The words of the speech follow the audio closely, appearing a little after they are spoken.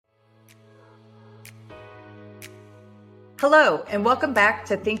Hello, and welcome back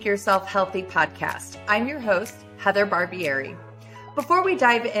to Think Yourself Healthy podcast. I'm your host, Heather Barbieri. Before we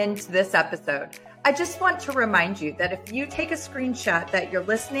dive into this episode, I just want to remind you that if you take a screenshot that you're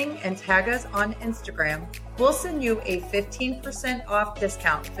listening and tag us on Instagram, we'll send you a 15% off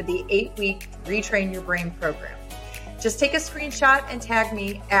discount for the 8-week Retrain Your Brain program. Just take a screenshot and tag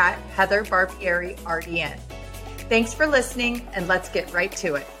me at Heather Barbieri RDN. Thanks for listening, and let's get right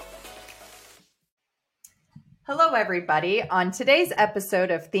to it. Hello, everybody. On today's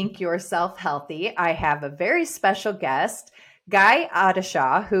episode of Think Yourself Healthy, I have a very special guest, Guy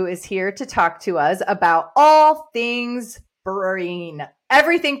Adeshaw, who is here to talk to us about all things brain,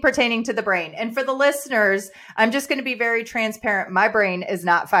 everything pertaining to the brain. And for the listeners, I'm just going to be very transparent. My brain is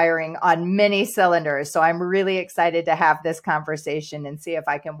not firing on many cylinders. So I'm really excited to have this conversation and see if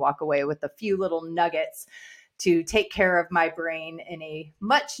I can walk away with a few little nuggets to take care of my brain in a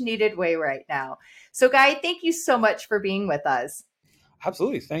much needed way right now. So Guy, thank you so much for being with us.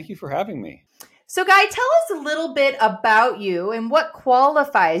 Absolutely. Thank you for having me. So Guy, tell us a little bit about you and what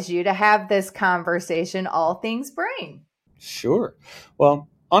qualifies you to have this conversation, all things brain. Sure. Well,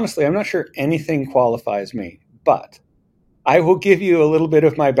 honestly, I'm not sure anything qualifies me, but I will give you a little bit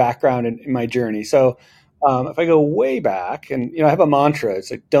of my background in my journey. So if I go way back and, I have a mantra, it's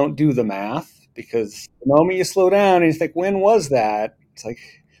like, don't do the math, because the moment you slow down and you think, when was that? It's like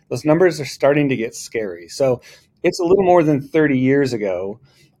those numbers are starting to get scary. So it's a little more than 30 years ago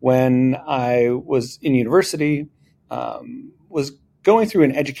when I was in university, was going through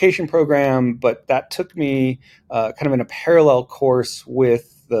an education program, but that took me kind of in a parallel course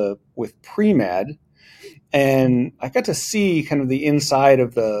with pre-med. And I got to see kind of the inside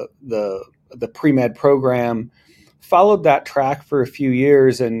of the pre-med program, followed that track for a few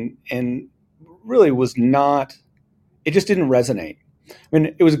years and really was not, it just didn't resonate. I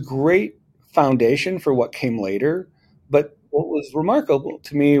mean, it was a great foundation for what came later, but what was remarkable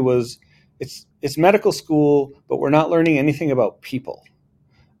to me was it's medical school, but we're not learning anything about people.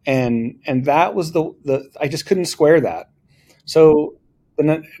 And that was the I just couldn't square that. So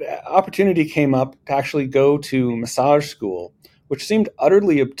the opportunity came up to actually go to massage school, which seemed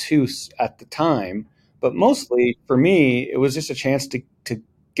utterly obtuse at the time, but mostly for me, it was just a chance to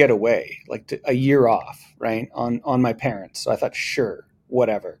get away, a year off, right, on my parents. So I thought, sure,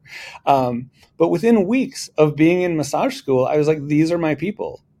 whatever. But within weeks of being in massage school, I was like, these are my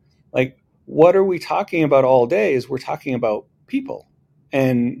people. Like, what are we talking about all day is we're talking about people.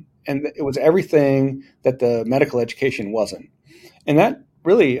 And it was everything that the medical education wasn't. And that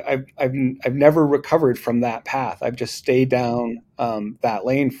really, I've never recovered from that path. I've just stayed down that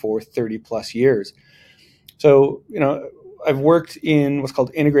lane for 30 plus years. So, I've worked in what's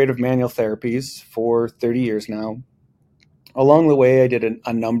called integrative manual therapies for 30 years now. Along the way, I did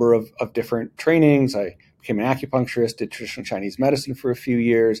a number of different trainings. I became an acupuncturist, did traditional Chinese medicine for a few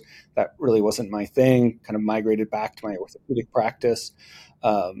years. That really wasn't my thing, kind of migrated back to my orthopedic practice.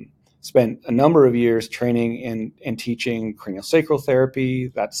 Spent a number of years training and teaching craniosacral therapy.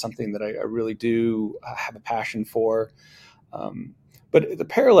 That's something that I really do have a passion for. But the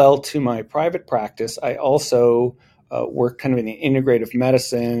parallel to my private practice, I also worked kind of in integrative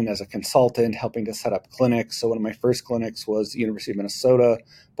medicine as a consultant, helping to set up clinics. So one of my first clinics was the University of Minnesota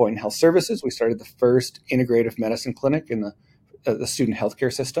Boynton Health Services. We started the first integrative medicine clinic in the student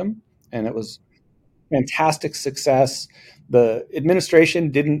healthcare system, and it was fantastic success. The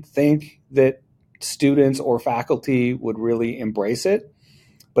administration didn't think that students or faculty would really embrace it,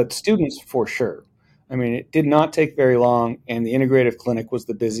 but students for sure. I mean, it did not take very long, and the integrative clinic was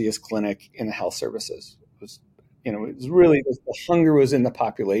the busiest clinic in the health services. It was really, the hunger was in the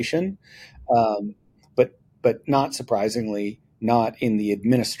population, but not surprisingly, not in the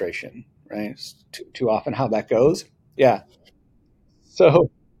administration, right? It's too often how that goes. Yeah. So,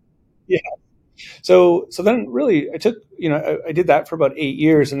 yeah. So then really I took, I did that for about 8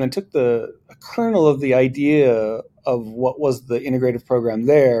 years, and then took a kernel of the idea of what was the integrative program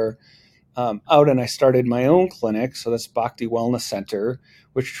there out, and I started my own clinic. So that's Bhakti Wellness Center,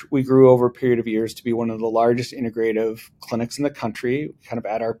 which we grew over a period of years to be one of the largest integrative clinics in the country. Kind of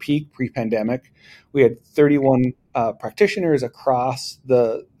at our peak pre-pandemic, we had 31 practitioners across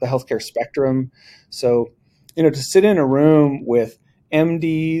the healthcare spectrum. So, to sit in a room with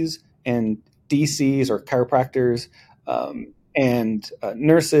MDs and DCs or chiropractors and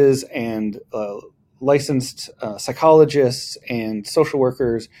nurses and licensed psychologists and social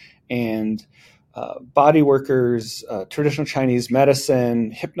workers and body workers, traditional Chinese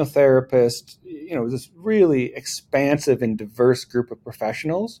medicine, hypnotherapists, this really expansive and diverse group of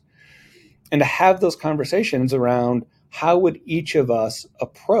professionals. And to have those conversations around how would each of us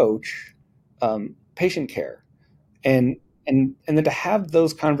approach patient care. And and then to have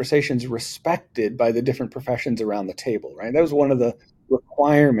those conversations respected by the different professions around the table, right? That was one of the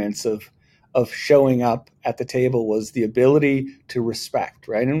requirements of showing up at the table, was the ability to respect,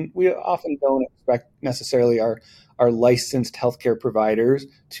 right? And we often don't expect necessarily our licensed healthcare providers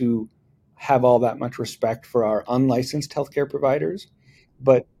to have all that much respect for our unlicensed healthcare providers,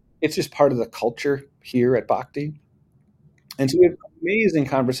 but it's just part of the culture here at Bhakti. And so we have amazing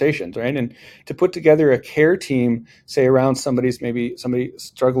conversations, right? And to put together a care team, say around maybe somebody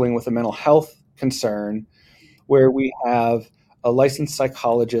struggling with a mental health concern, where we have a licensed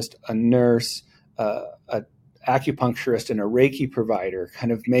psychologist, a nurse, a acupuncturist, and a Reiki provider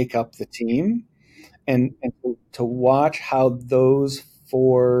kind of make up the team, and to watch how those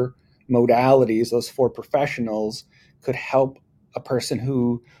four modalities, those four professionals, could help a person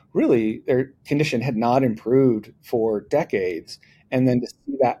who really their condition had not improved for decades, and then to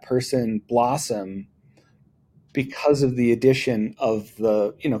see that person blossom because of the addition of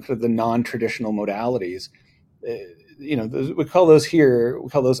the kind of the non-traditional modalities. uh, we call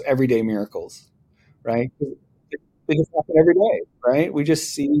those everyday miracles, right? They just happen every day, right? We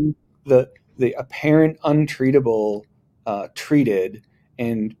just see the the apparent untreatable treated,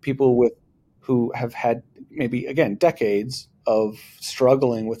 and people with who have had maybe again decades of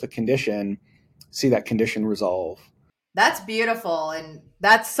struggling with a condition see that condition resolve. That's beautiful. And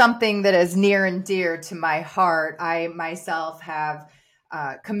that's something that is near and dear to my heart. I myself have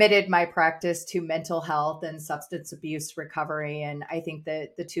committed my practice to mental health and substance abuse recovery. And I think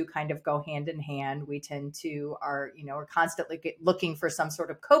that the two kind of go hand in hand. We tend to are constantly looking for some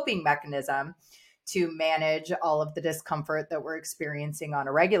sort of coping mechanism to manage all of the discomfort that we're experiencing on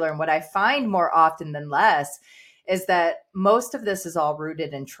a regular. And what I find more often than less is that most of this is all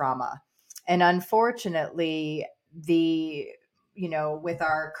rooted in trauma. And unfortunately, the with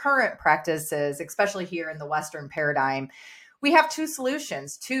our current practices, especially here in the Western paradigm, we have two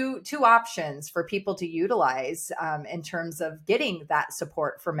solutions, two options for people to utilize in terms of getting that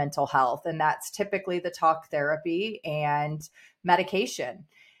support for mental health, and that's typically the talk therapy and medication.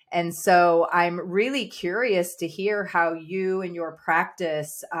 And so I'm really curious to hear how you and your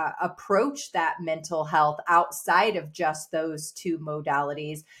practice approach that mental health outside of just those two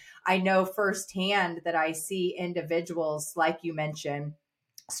modalities. I know firsthand that I see individuals, like you mentioned,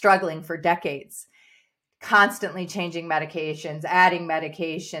 struggling for decades, constantly changing medications, adding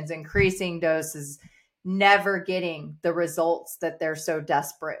medications, increasing doses, never getting the results that they're so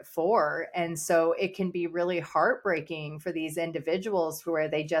desperate for. And so it can be really heartbreaking for these individuals where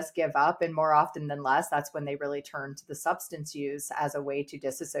they just give up. And more often than less, that's when they really turn to the substance use as a way to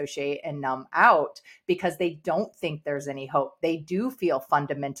disassociate and numb out, because they don't think there's any hope. They do feel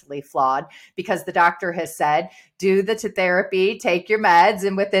fundamentally flawed because the doctor has said, do the therapy, take your meds,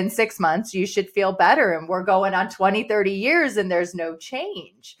 and within 6 months, you should feel better. And we're going on 20, 30 years and there's no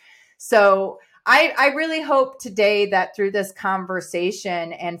change. So I really hope today that through this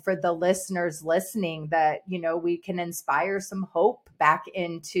conversation and for the listeners listening that, we can inspire some hope back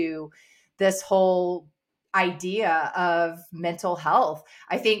into this whole idea of mental health.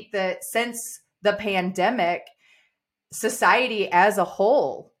 I think that since the pandemic, society as a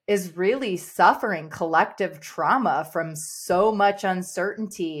whole is really suffering collective trauma from so much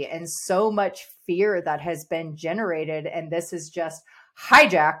uncertainty and so much fear that has been generated. And this has just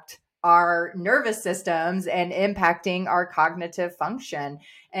hijacked our nervous systems and impacting our cognitive function.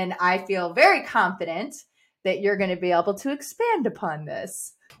 And I feel very confident that you're going to be able to expand upon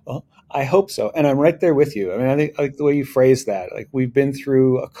this. Well, I hope so, and I'm right there with you. I mean, I think like the way you phrase that, like we've been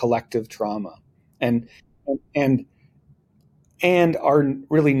through a collective trauma, and and and are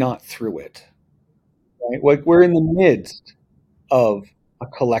really not through it, right? Like we're in the midst of a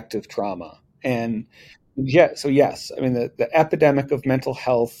collective trauma. And so yes, I mean, the epidemic of mental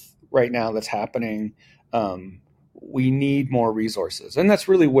health right now that's happening, we need more resources. And that's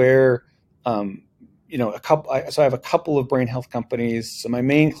really where, so I have a couple of brain health companies. So my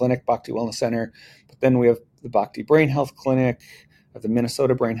main clinic, Bhakti Wellness Center, but then we have the Bhakti Brain Health Clinic, I have the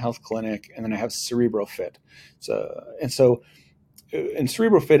Minnesota Brain Health Clinic, and then I have CerebroFit. And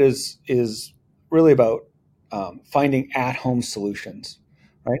CerebroFit is really about finding at-home solutions,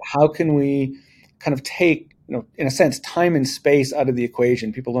 right? How can we kind of take, in a sense, time and space out of the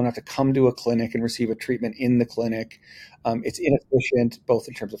equation? People don't have to come to a clinic and receive a treatment in the clinic. It's inefficient both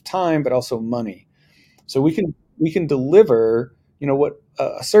in terms of time, but also money. So we can deliver, what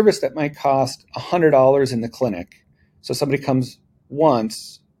a service that might cost $100 in the clinic. So somebody comes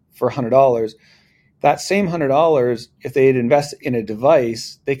once for $100. That same $100, if they'd invest in a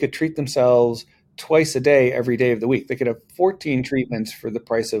device, they could treat themselves twice a day, every day of the week. They could have 14 treatments for the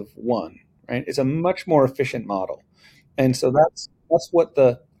price of one, right? It's a much more efficient model. And so that's what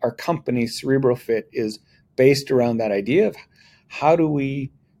the our company Cerebral Fit is based around, that idea of how do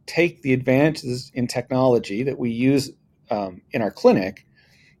we take the advances in technology that we use in our clinic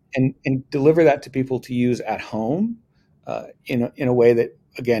and deliver that to people to use at home in a way that,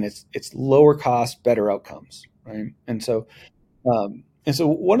 again, it's lower cost, better outcomes, right? And so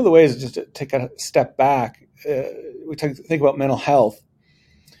one of the ways is just to take a step back. Think about mental health,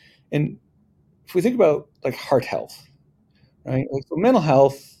 and if we think about like heart health, right? Like, so mental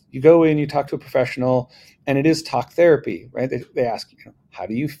health, you go in, you talk to a professional, and it is talk therapy, right? They ask you, how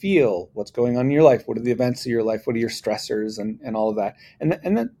do you feel? What's going on in your life? What are the events of your life? What are your stressors and all of that? And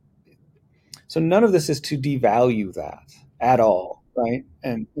then so none of this is to devalue that at all, right?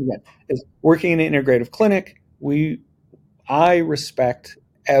 And again, is working in an integrative clinic, I respect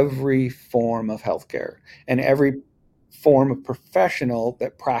every form of healthcare and every form of professional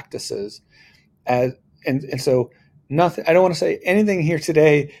that practices as and so nothing. I don't want to say anything here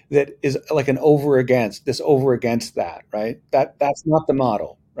today that is like an over against that, right? That's not the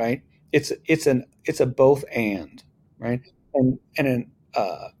model, right? It's a both and, right?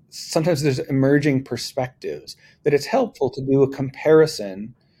 Sometimes there's emerging perspectives that it's helpful to do a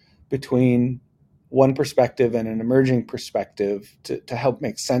comparison between one perspective and an emerging perspective to help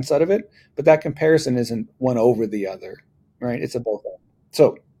make sense out of it. But that comparison isn't one over the other, right? It's a both.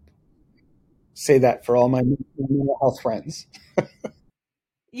 So say that for all my mental health friends.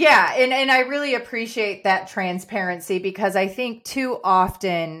 Yeah, and I really appreciate that transparency because I think too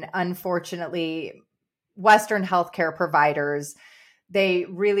often, unfortunately, Western healthcare providers, they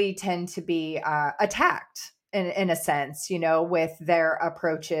really tend to be attacked in a sense, with their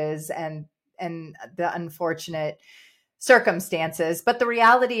approaches and the unfortunate circumstances. But the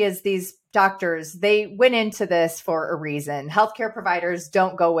reality is these doctors, they went into this for a reason. Healthcare providers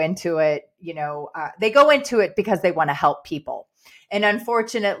don't go into it, they go into it because they want to help people. And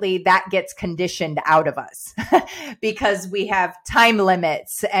unfortunately, that gets conditioned out of us because we have time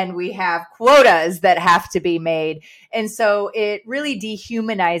limits and we have quotas that have to be made. And so it really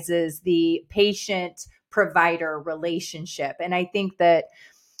dehumanizes the patient provider relationship. And I think that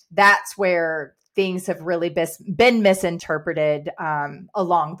that's where things have really been misinterpreted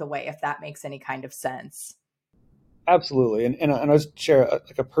along the way, if that makes any kind of sense. Absolutely. And I'll share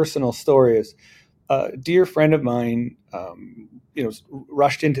a personal story. Is a dear friend of mine,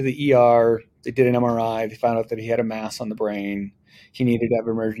 rushed into the ER. They did an MRI. They found out that he had a mass on the brain. He needed to have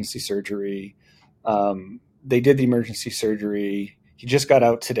emergency surgery. They did the emergency surgery. He just got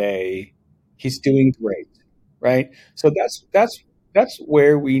out today. He's doing great, right? So that's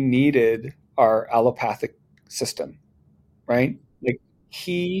where we needed our allopathic system, right? Like,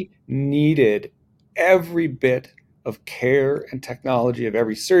 he needed every bit of care and technology of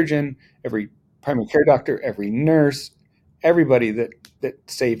every surgeon, every primary care doctor, every nurse, everybody that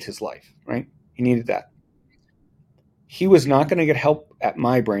saved his life, right? He needed that. He was not going to get help at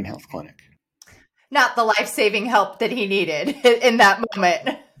my brain health clinic. Not the life-saving help that he needed in that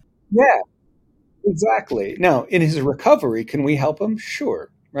moment. Yeah, exactly. Now, in his recovery, can we help him?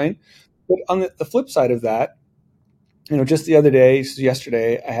 Sure, right? But on the flip side of that, just the other day,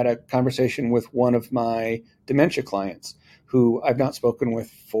 yesterday, I had a conversation with one of my dementia clients who I've not spoken with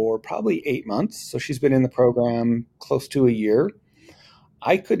for probably 8 months. So she's been in the program close to a year.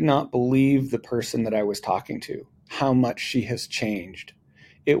 I could not believe the person that I was talking to, how much she has changed.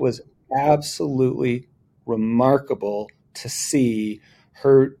 It was absolutely remarkable to see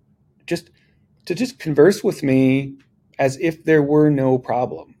her just just converse with me as if there were no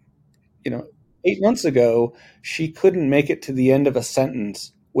problem. you know, 8 months ago, she couldn't make it to the end of a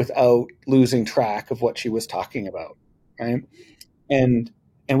sentence without losing track of what she was talking about. Right. And,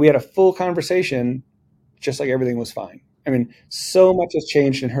 and we had a full conversation, just like everything was fine. I mean, so much has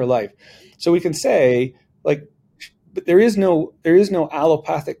changed in her life. So we can say, like, but there is no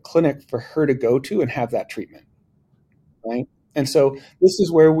allopathic clinic for her to go to and have that treatment. Right. And so this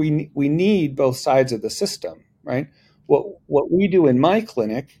is where we need both sides of the system, right? What we do in my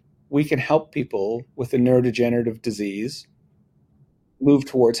clinic, we can help people with a neurodegenerative disease move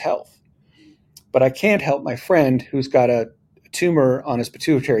towards health. But I can't help my friend who's got a tumor on his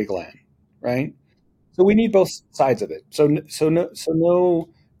pituitary gland, right? So we need both sides of it.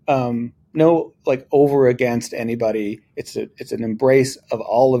 No like over against anybody. It's an embrace of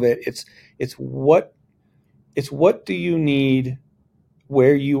all of it. It's what do you need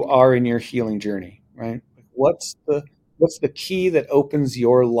where you are in your healing journey, right? What's the key that opens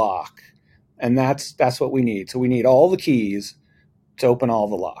your lock? And that's what we need. So we need all the keys to open all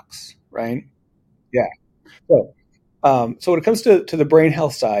the locks, right? Yeah. So so when it comes to the brain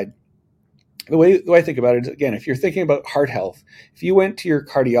health side, the way I think about it is, again, if you're thinking about heart health, if you went to your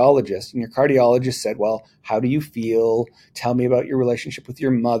cardiologist and your cardiologist said, well, how do you feel? Tell me about your relationship with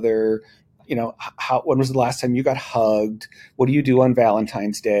your mother. When was the last time you got hugged? What do you do on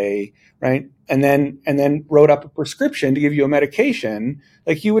Valentine's Day? Right. And then wrote up a prescription to give you a medication.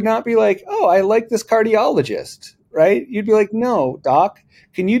 Like, you would not be like, oh, I like this cardiologist. Right. You'd be like, no, doc,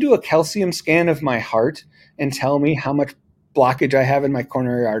 can you do a calcium scan of my heart and tell me how much blockage I have in my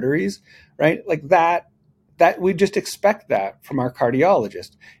coronary arteries? Right? Like that we just expect that from our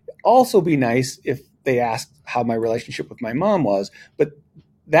cardiologist. Also be nice if they asked how my relationship with my mom was, but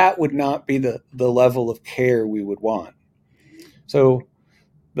that would not be the level of care we would want. So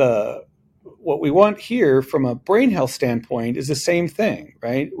what we want here from a brain health standpoint is the same thing,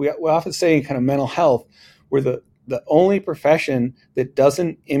 right? We often say in kind of mental health, we're the only profession that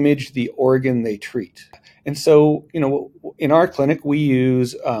doesn't image the organ they treat. And so, in our clinic, we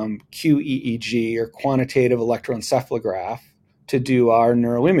use QEEG, or quantitative electroencephalograph, to do our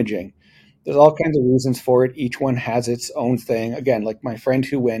neuroimaging. There's all kinds of reasons for it. Each one has its own thing. Again, like my friend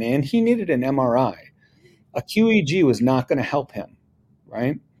who went in, he needed an MRI. A QEEG was not going to help him,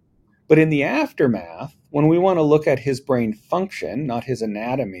 right? But in the aftermath, when we want to look at his brain function, not his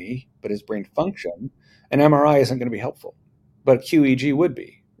anatomy, but his brain function, an MRI isn't going to be helpful, but a QEEG would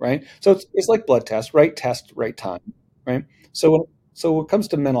be, right? So it's like blood test, right time, right? So when it comes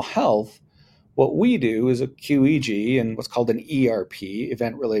to mental health, what we do is a QEEG and what's called an ERP,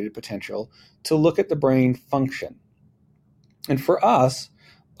 event-related potential, to look at the brain function. And for us,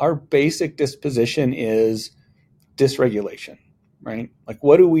 our basic disposition is dysregulation, right? Like,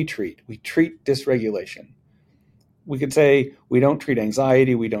 what do we treat? We treat dysregulation. We could say we don't treat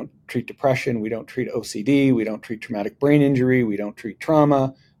anxiety, we don't treat depression, we don't treat OCD, we don't treat traumatic brain injury, we don't treat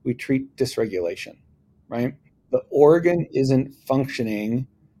trauma, we treat dysregulation, right? The organ isn't functioning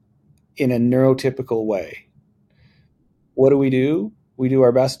in a neurotypical way. What do? We do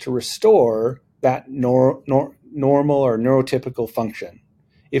our best to restore that normal or neurotypical function.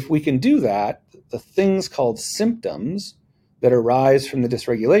 If we can do that, the things called symptoms that arise from the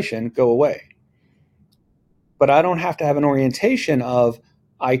dysregulation go away. But I don't have to have an orientation of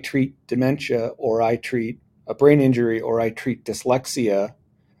I treat dementia, or I treat a brain injury, or I treat dyslexia.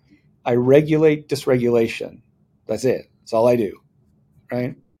 I regulate dysregulation. That's it. That's all I do,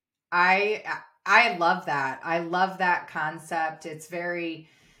 right? I love that. I love that concept. It's very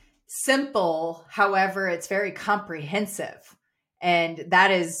simple, however, it's very comprehensive. And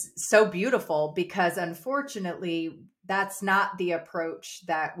that is so beautiful, because unfortunately, that's not the approach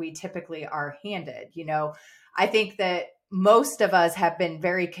that we typically are handed. I think that most of us have been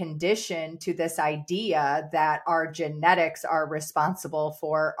very conditioned to this idea that our genetics are responsible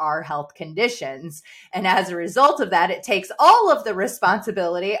for our health conditions. And as a result of that, it takes all of the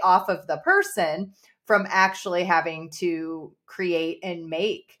responsibility off of the person from actually having to create and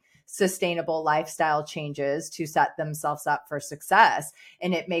make sustainable lifestyle changes to set themselves up for success.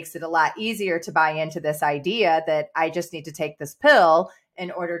 And it makes it a lot easier to buy into this idea that I just need to take this pill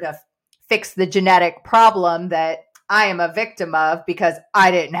in order to fix the genetic problem that I am a victim of because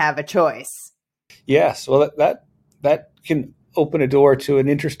I didn't have a choice. Yes. Well, that can open a door to an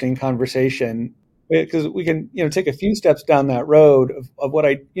interesting conversation, because we can, take a few steps down that road of what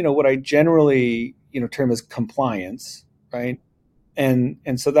I generally, term as compliance, right? And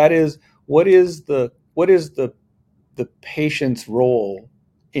so that is, what is the patient's role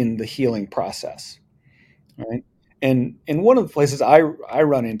in the healing process, right? And one of the places I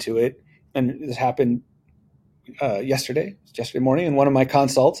run into it, and this happened yesterday morning in one of my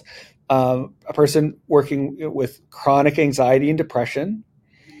consults, a person working with chronic anxiety and depression,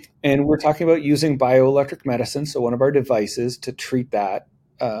 and we're talking about using bioelectric medicine, so one of our devices to treat that,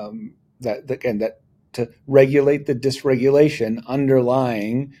 to regulate the dysregulation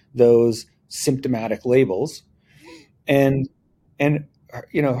underlying those symptomatic labels. And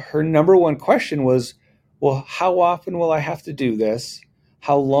her number one question was, well, how often will I have to do this?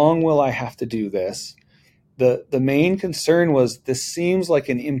 How long will I have to do this? The main concern was, this seems like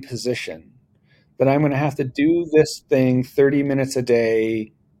an imposition, that I'm going to have to do this thing 30 minutes a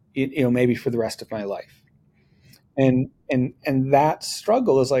day, maybe for the rest of my life. And that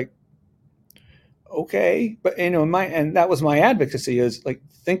struggle is like, okay, but and that was my advocacy, is like,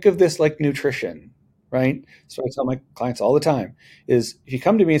 think of this like nutrition, right? So I tell my clients all the time is, if you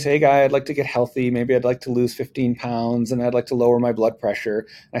come to me and say, hey, Guy, I'd like to get healthy, maybe I'd like to lose 15 pounds and I'd like to lower my blood pressure.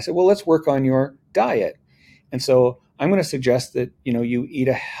 And I said, well, let's work on your diet. And so I'm going to suggest that, you eat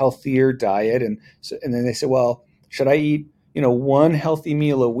a healthier diet. And then they say, well, should I eat, one healthy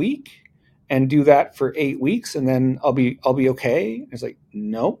meal a week and do that for 8 weeks and then I'll be okay? It's like,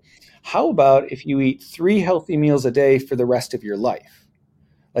 no. How about if you eat 3 healthy meals a day for the rest of your life?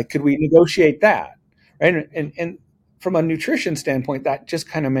 Like, could we negotiate that? Right. And from a nutrition standpoint, that just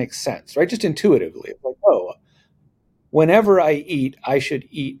kind of makes sense, right? Just intuitively. It's like, oh, whenever I eat, I should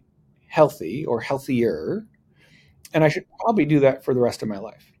eat healthy or healthier, and I should probably do that for the rest of my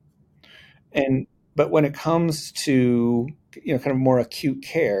life. And but when it comes to kind of more acute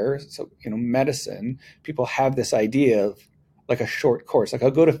care, so medicine, people have this idea of like a short course. Like,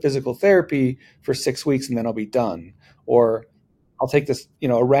 I'll go to physical therapy for 6 weeks and then I'll be done, or I'll take this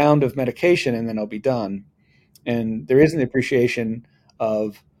a round of medication and then I'll be done. And there isn't the appreciation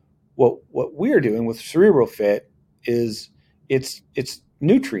of what we're doing with Cerebral Fit is it's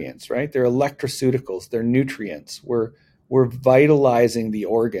nutrients, right? They're electroceuticals, they're nutrients. We're vitalizing the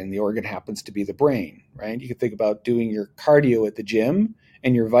organ. The organ happens to be the brain, right? You can think about doing your cardio at the gym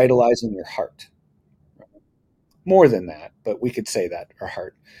and you're vitalizing your heart. More than that, but we could say that, our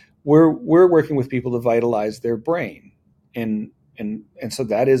heart. We're working with people to vitalize their brain. And so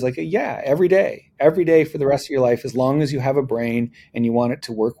that is like every day for the rest of your life, as long as you have a brain and you want it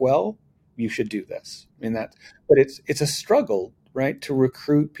to work well, you should do this. But it's a struggle, right, to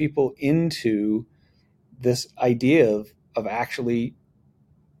recruit people into this idea of actually,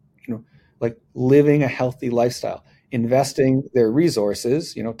 like living a healthy lifestyle, investing their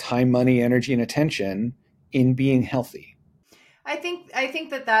resources, time, money, energy, and attention in being healthy. I think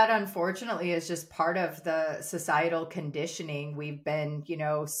that unfortunately is just part of the societal conditioning. We've been,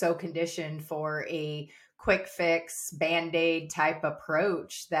 so conditioned for a quick fix, band-aid type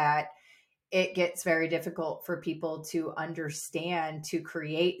approach that it gets very difficult for people to understand. To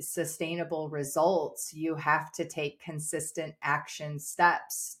create sustainable results, you have to take consistent action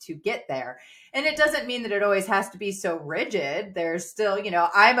steps to get there. And it doesn't mean that it always has to be so rigid. There's still,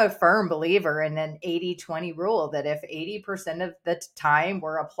 I'm a firm believer in an 80-20 rule, that if 80% of the time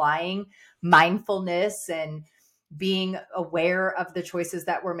we're applying mindfulness and being aware of the choices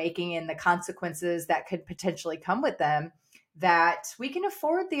that we're making and the consequences that could potentially come with them, that we can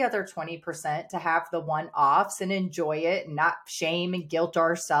afford the other 20% to have the one-offs and enjoy it and not shame and guilt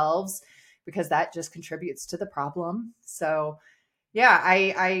ourselves, because that just contributes to the problem. So yeah,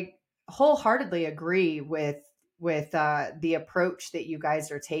 I wholeheartedly agree with the approach that you guys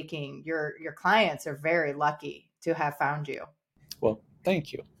are taking. Your clients are very lucky to have found you. Well,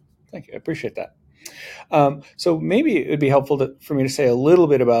 thank you. I appreciate that. So maybe it would be helpful for me to say a little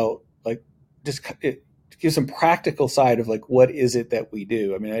bit about, like, just give some practical side of, like, what is it that we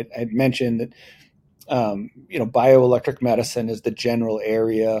do. I mean, I mentioned that bioelectric medicine is the general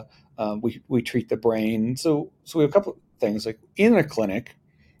area. We treat the brain. So we have a couple of things. Like, in a clinic,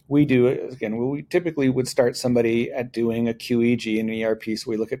 we do, again, we typically would start somebody at doing a QEEG and an ERP. So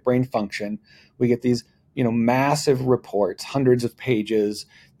we look at brain function. We get these massive reports, hundreds of pages,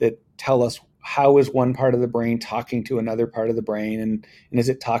 that tell us how is one part of the brain talking to another part of the brain, and is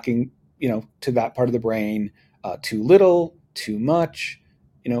it talking to that part of the brain too little, too much,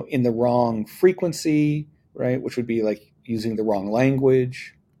 in the wrong frequency, right? Which would be like using the wrong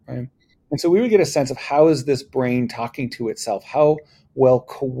language, right? And so we would get a sense of, how is this brain talking to itself? How well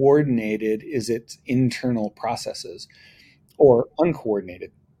coordinated is its internal processes, or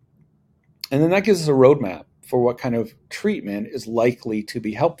uncoordinated? And then that gives us a roadmap for what kind of treatment is likely to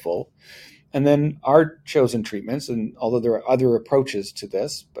be helpful. And then our chosen treatments, and although there are other approaches to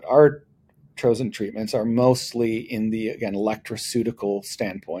this, but our chosen treatments are mostly in the, again, electroceutical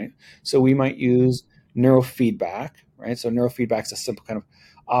standpoint. So we might use neurofeedback, right? So neurofeedback is a simple kind of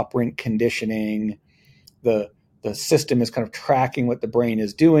operant conditioning. The system is kind of tracking what the brain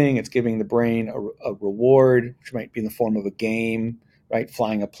is doing. It's giving the brain a reward, which might be in the form of a game, right?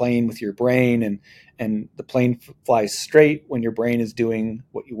 Flying a plane with your brain, and the plane flies straight when your brain is doing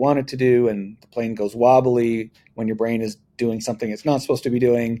what you want it to do, and the plane goes wobbly when your brain is doing something it's not supposed to be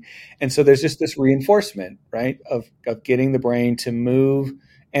doing. And so there's just this reinforcement, right, of getting the brain to move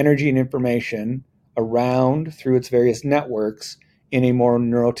energy and information around through its various networks in a more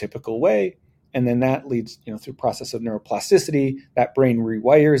neurotypical way. And then that leads, through process of neuroplasticity, that brain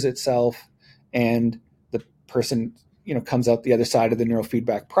rewires itself, and the person, comes out the other side of the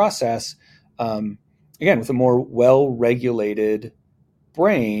neurofeedback process, again, with a more well-regulated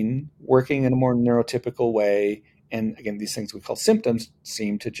brain, working in a more neurotypical way. And again, these things we call symptoms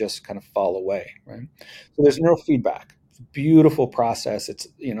seem to just kind of fall away, right? So there's neurofeedback. It's a beautiful process. It's,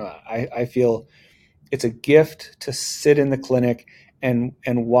 I feel it's a gift to sit in the clinic and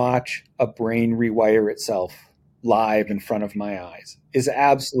watch a brain rewire itself live in front of my eyes. Is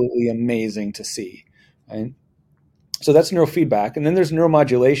absolutely amazing to see, right? So that's neurofeedback. And then there's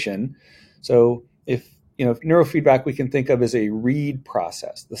neuromodulation. So if neurofeedback we can think of as a read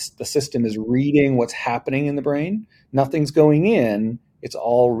process. The system is reading what's happening in the brain. Nothing's going in, it's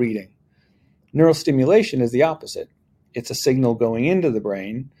all reading. Neurostimulation is the opposite. It's a signal going into the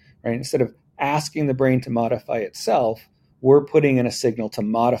brain, right? Instead of asking the brain to modify itself, we're putting in a signal to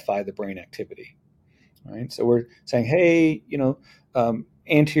modify the brain activity, right? So we're saying, hey,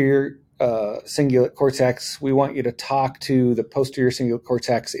 anterior cingulate cortex, we want you to talk to the posterior cingulate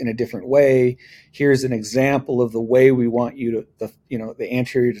cortex in a different way. Here's an example of the way we want you to, the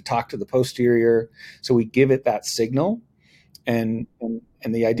anterior to talk to the posterior. So we give it that signal, and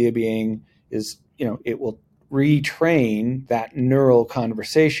the idea being is, it will retrain that neural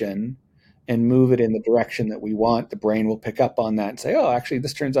conversation and move it in the direction that we want. The brain will pick up on that and say, oh, actually,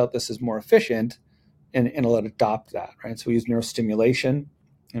 this turns out this is more efficient, and it'll adopt that, right? So we use neurostimulation,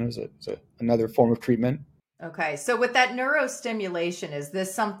 as another form of treatment. Okay. So with that neurostimulation, is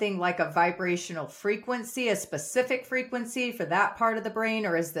this something like a vibrational frequency, a specific frequency for that part of the brain,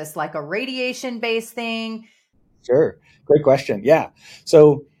 or is this like a radiation-based thing? Sure. Great question. Yeah.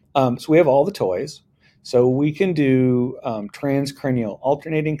 So we have all the toys. So we can do transcranial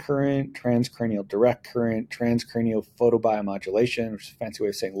alternating current, transcranial direct current, transcranial photobiomodulation, which is a fancy way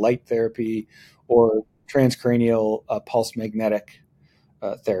of saying light therapy, or transcranial pulse magnetic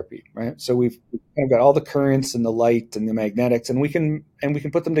therapy, right? So we've kind of got all the currents and the light and the magnetics, and we can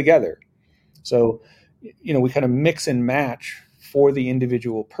put them together. So, we kind of mix and match for the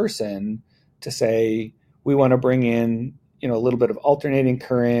individual person to say, we want to bring in, a little bit of alternating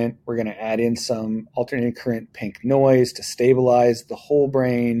current. We're going to add in some alternating current pink noise to stabilize the whole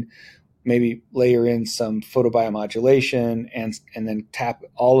brain, maybe layer in some photobiomodulation, and then tap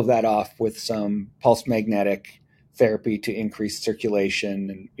all of that off with some pulse magnetic therapy to increase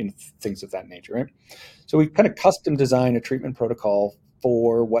circulation and things of that nature, right? So we kind of custom design a treatment protocol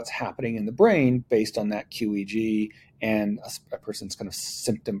for what's happening in the brain based on that QEEG and a person's kind of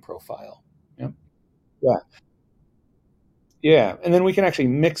symptom profile. Yeah. Yeah. And then we can actually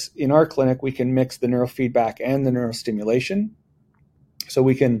mix, in our clinic, we can mix the neurofeedback and the neurostimulation. So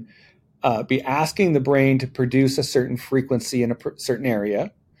we can be asking the brain to produce a certain frequency in a certain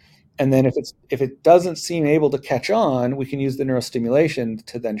area. And then if it doesn't seem able to catch on, we can use the neurostimulation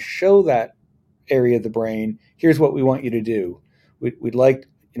to then show that area of the brain, here's what we want you to do. We'd like,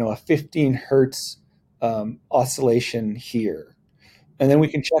 a 15 hertz oscillation here. And then we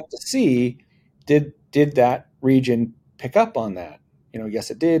can check to see, did that region pick up on that? Yes,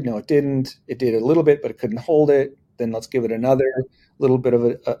 it did. No, it didn't. It did a little bit, but it couldn't hold it. Then let's give it another little bit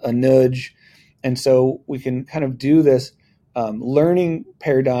of a nudge. And so we can kind of do this learning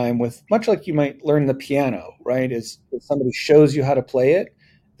paradigm with, much like you might learn the piano, right? If somebody shows you how to play it,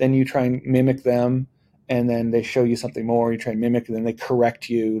 then you try and mimic them, and then they show you something more, you try and mimic, and then they correct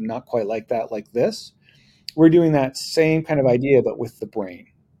you, not quite like that, like this. We're doing that same kind of idea, but with the brain,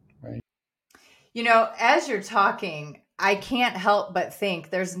 right? As you're talking, I can't help but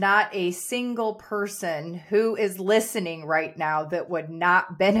think there's not a single person who is listening right now that would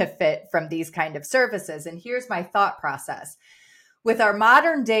not benefit from these kind of services. And here's my thought process. With our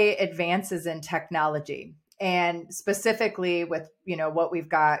modern day advances in technology, and specifically with, what we've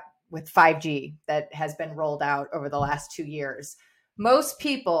got with 5G that has been rolled out over the last 2 years, most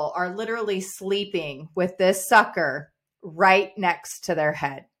people are literally sleeping with this sucker right next to their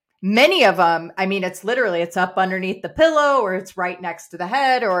head. Many of them, it's up underneath the pillow, or it's right next to the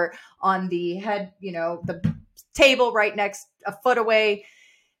head, or on the head, the table right next, a foot away.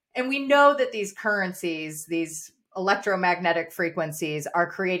 And we know that these currencies, these electromagnetic frequencies, are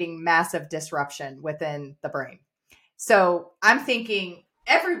creating massive disruption within the brain. So I'm thinking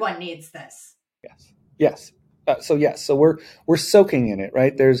everyone needs this. Yes. So we're soaking in it,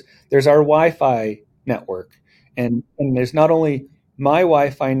 right? There's our Wi-Fi network, and there's not only my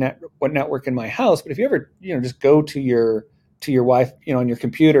Wi-Fi network in my house, but if you ever just go to your Wi-Fi on your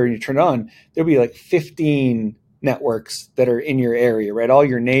computer and you turn it on, there'll be like 15 networks that are in your area, right? All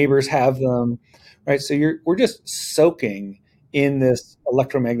your neighbors have them, right? So we're just soaking in this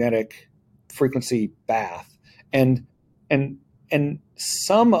electromagnetic frequency bath, and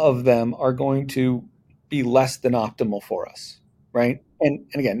some of them are going to be less than optimal for us, right? And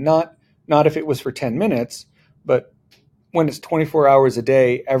again, not if it was for 10 minutes, but when it's 24 hours a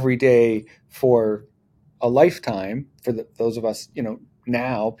day, every day for a lifetime, for those of us,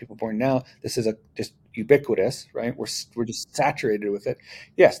 now, people born now, this is just ubiquitous, right? We're just saturated with it.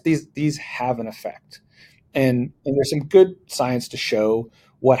 Yes, these have an effect. And there's some good science to show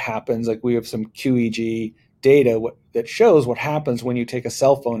what happens. Like, we have some QEEG data that shows what happens when you take a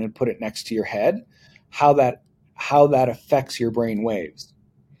cell phone and put it next to your head, how that affects your brain waves.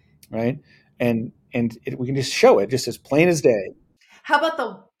 right? We can just show it just as plain as day. How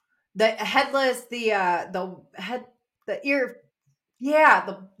about the headless, the head, the ear,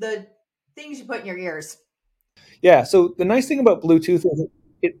 yeah, the things you put in your ears. Yeah. So the nice thing about Bluetooth is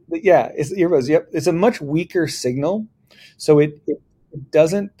yeah, it's earbuds. Yep, it's a much weaker signal, so it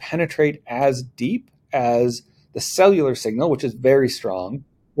doesn't penetrate as deep as the cellular signal, which is very strong,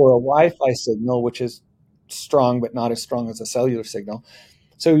 or a Wi-Fi signal, which is strong but not as strong as a cellular signal.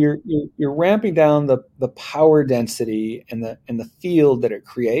 So you're ramping down the power density and the field that it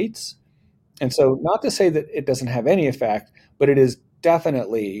creates. And so, not to say that it doesn't have any effect, but it is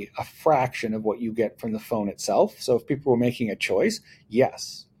definitely a fraction of what you get from the phone itself. So, if people were making a choice,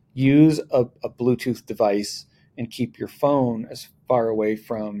 yes, use a Bluetooth device and keep your phone as far away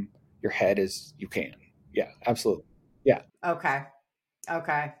from your head as you can. Yeah, absolutely. Yeah. Okay.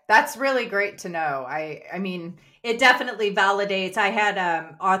 Okay. That's really great to know. I mean, it definitely validates. I had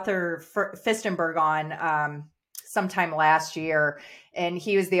Arthur Fistenberg on sometime last year, and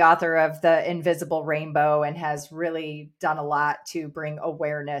he was the author of The Invisible Rainbow and has really done a lot to bring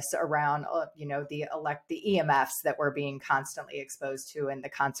awareness around the EMFs that we're being constantly exposed to and the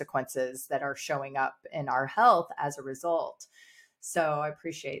consequences that are showing up in our health as a result. So I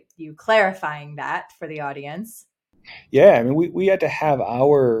appreciate you clarifying that for the audience. Yeah. I mean, we had to have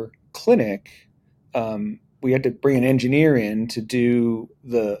our clinic, we had to bring an engineer in to do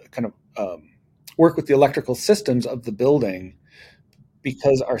the kind of work with the electrical systems of the building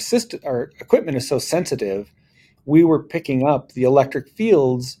because our equipment is so sensitive. We were picking up the electric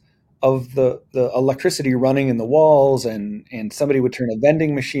fields of the electricity running in the walls, and somebody would turn a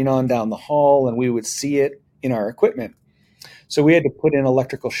vending machine on down the hall, and we would see it in our equipment. So we had to put in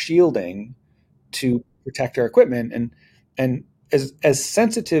electrical shielding to protect our equipment, and as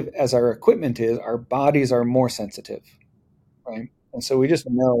sensitive as our equipment is, our bodies are more sensitive, right? And so we just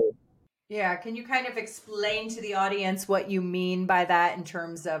know. Yeah, can you kind of explain to the audience what you mean by that in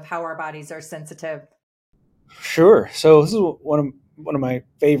terms of how our bodies are sensitive? Sure. So this is one of my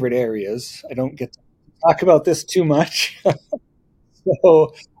favorite areas. I don't get to talk about this too much.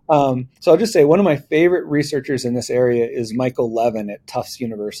 So I'll just say one of my favorite researchers in this area is Michael Levin at Tufts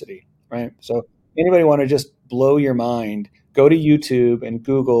University, right? So anybody want to just blow your mind, go to YouTube and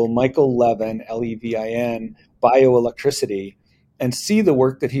Google Michael Levin, Levin, bioelectricity, and see the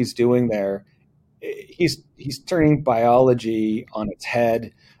work that he's doing there. He's turning biology on its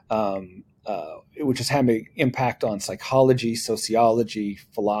head, which is having an impact on psychology, sociology,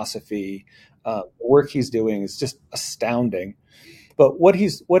 philosophy. The work he's doing is just astounding. But what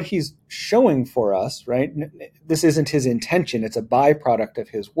he's showing for us, right? This isn't his intention; it's a byproduct of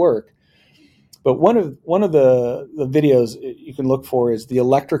his work. But one of the videos you can look for is the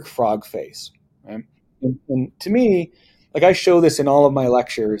electric frog face, right? And to me, like I show this in all of my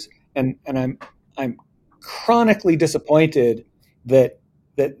lectures, and I'm chronically disappointed that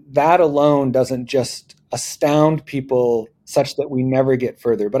that alone doesn't just astound people such that we never get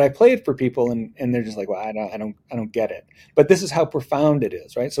further. But I play it for people, and they're just like, well, I don't get it. But this is how profound it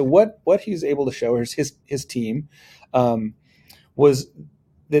is, right? So what he's able to show is his team was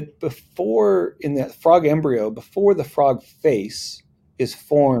that before in the frog embryo, before the frog face is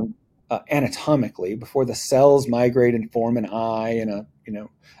formed anatomically, before the cells migrate and form an eye and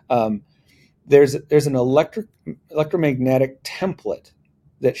um, there's an electromagnetic template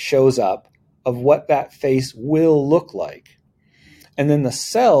that shows up of what that face will look like. And then the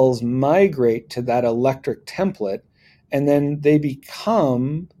cells migrate to that electric template, and then they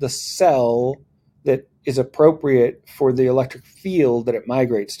become the cell that is appropriate for the electric field that it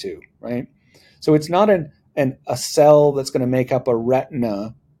migrates to, right? So it's not a cell that's going to make up a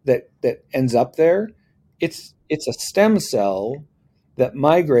retina that ends up there. It's a stem cell that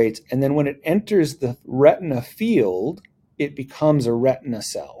migrates, and then when it enters the retina field, it becomes a retina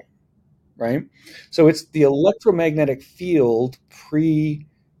cell, right? So it's the electromagnetic field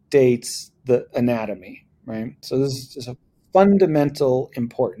predates the anatomy, right? So this is just a fundamental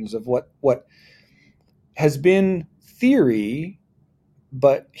importance of what has been theory,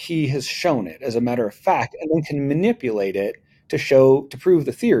 but he has shown it as a matter of fact, and then can manipulate it to prove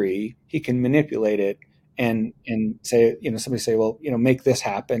the theory. He can manipulate it and say, somebody say, well, make this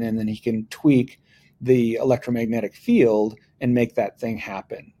happen, and then he can tweak the electromagnetic field and make that thing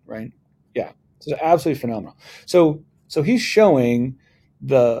happen, right? Yeah, so it's absolutely phenomenal. So he's showing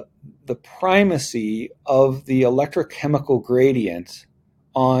the primacy of the electrochemical gradient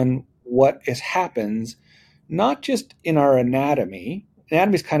on what happens, not just in our anatomy.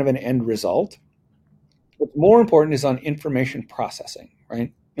 Anatomy is kind of an end result. What's more important is on information processing,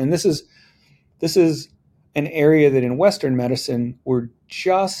 right? And this is an area that in Western medicine we're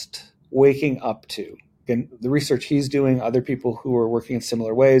just waking up to. Again, the research he's doing, other people who are working in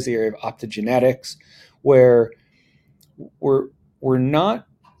similar ways, the area of optogenetics, where we're we're not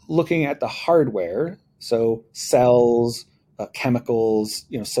looking at the hardware, so cells, chemicals,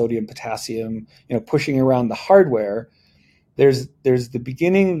 sodium, potassium, pushing around the hardware. There's the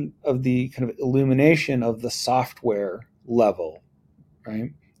beginning of the kind of illumination of the software level,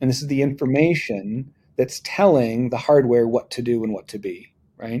 right? And this is the information that's telling the hardware what to do and what to be,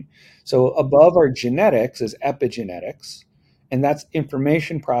 right? So above our genetics is epigenetics, and that's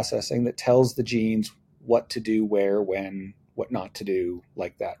information processing that tells the genes what to do, where, when, what not to do,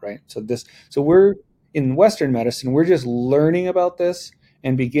 like that, right? So we're in Western medicine, we're just learning about this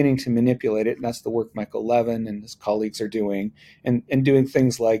and beginning to manipulate it. And that's the work Michael Levin and his colleagues are doing, and doing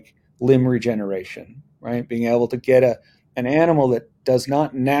things like limb regeneration, right? Being able to get an animal that does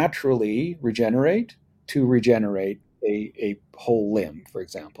not naturally regenerate to regenerate a whole limb, for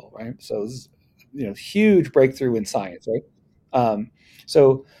example, right? So this is, huge breakthrough in science, right? Um,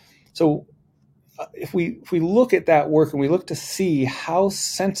 so so if we look at that work and we look to see how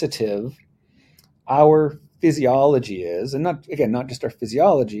sensitive our physiology is, and not just our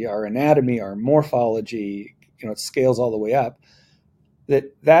physiology, our anatomy, our morphology, it scales all the way up,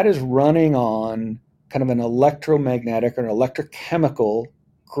 that is running on kind of an electromagnetic or an electrochemical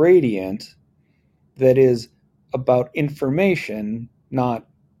gradient that is about information, not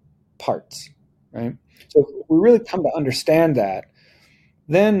parts, right? So if we really come to understand that,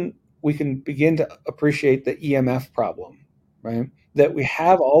 then we can begin to appreciate the EMF problem, right? That we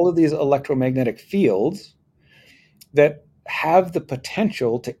have all of these electromagnetic fields that have the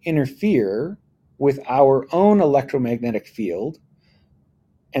potential to interfere with our own electromagnetic field,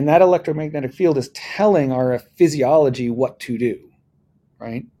 and that electromagnetic field is telling our physiology what to do,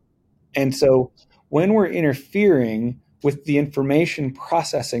 right? And so when we're interfering with the information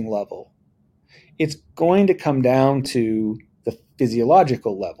processing level, it's going to come down to the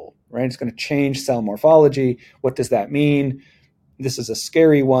physiological level, right? It's going to change cell morphology. What does that mean? This is a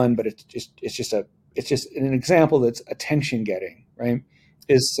scary one, but it's just an example that's attention getting, right?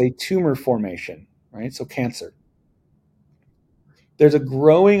 Is, say, tumor formation, right? So cancer. There's a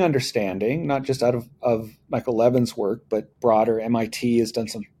growing understanding, not just out of Michael Levin's work, but broader. MIT has done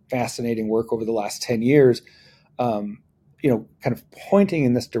some fascinating work over the last 10 years, kind of pointing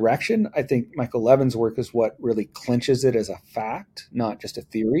in this direction. I think Michael Levin's work is what really clinches it as a fact, not just a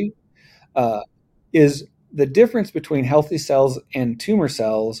theory, is the difference between healthy cells and tumor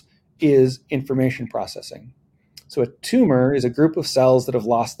cells is information processing. So a tumor is a group of cells that have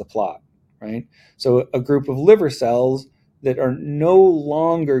lost the plot, right? So a group of liver cells that are no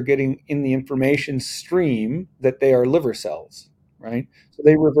longer getting in the information stream that they are liver cells, right? So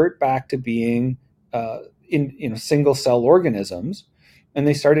they revert back to being in single cell organisms, and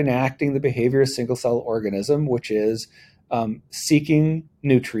they start enacting the behavior of single cell organism, which is seeking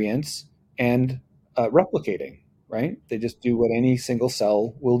nutrients and replicating, right? They just do what any single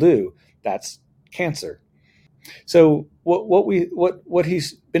cell will do. That's cancer. So what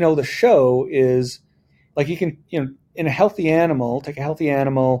he's been able to show is, like, you can, in a healthy animal, take a healthy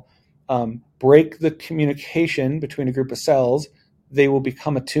animal, break the communication between a group of cells, they will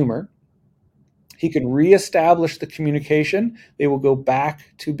become a tumor. He can reestablish the communication. They will go back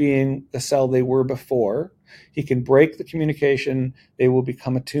to being the cell they were before. He can break the communication. They will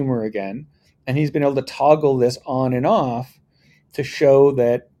become a tumor again. And he's been able to toggle this on and off to show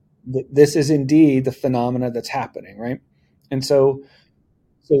that this is indeed the phenomena that's happening, right? And so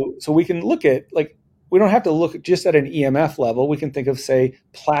we can look at, like, we don't have to look just at an EMF level. We can think of, say,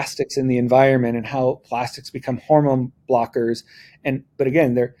 plastics in the environment and how plastics become hormone blockers. But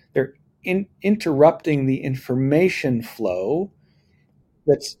again, they're interrupting the information flow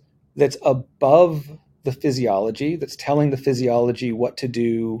that's above the physiology, that's telling the physiology what to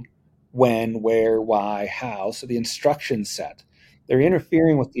do, when, where, why, how. So the instruction set, they're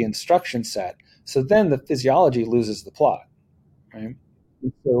interfering with the instruction set. So then the physiology loses the plot, right?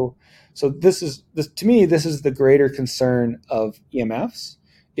 And so this to me, this is the greater concern of EMFs,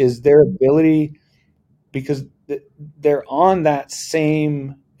 is their ability, because they're on that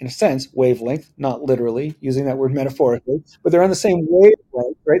same, in a sense, wavelength, not literally using that word metaphorically, but they're on the same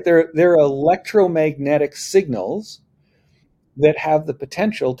wavelength, right? They're electromagnetic signals that have the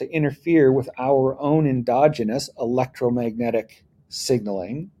potential to interfere with our own endogenous electromagnetic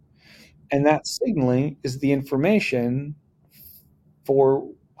signaling. And that signaling is the information for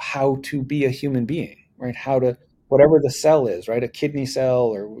how to be a human being, right? How to, whatever the cell is, right? A kidney cell,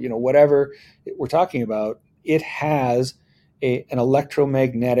 or whatever we're talking about, it has an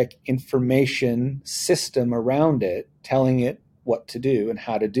electromagnetic information system around it, telling it what to do and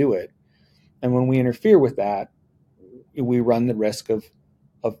how to do it. And when we interfere with that, we run the risk of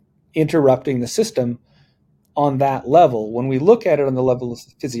interrupting the system on that level. When we look at it on the level of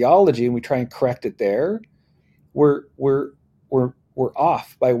physiology and we try and correct it there, we're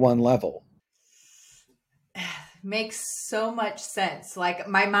off by one level. Makes so much sense. Like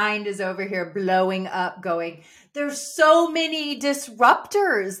my mind is over here blowing up, going, there's so many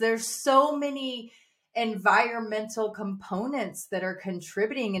disruptors. There's so many environmental components that are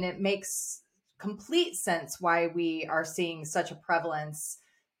contributing, and it makes complete sense why we are seeing such a prevalence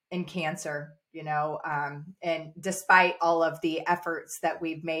in cancer, and despite all of the efforts that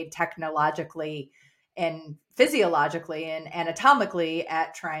we've made technologically and physiologically and anatomically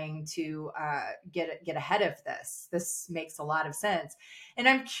at trying to get ahead of this. This makes a lot of sense. And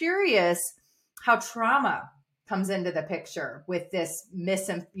I'm curious how trauma comes into the picture with this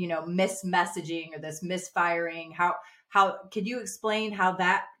mismessaging or this misfiring. How could you explain how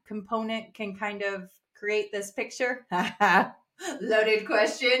that component can kind of create this picture? Loaded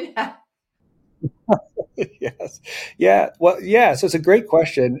question. Yes. Yeah. Well, yeah. So it's a great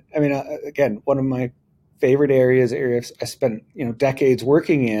question. I mean, again, one of my favorite areas I spent, decades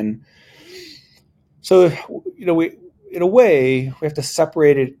working in. So, we, in a way, we have to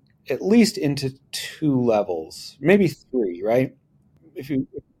separate it at least into two levels, maybe three, right? If you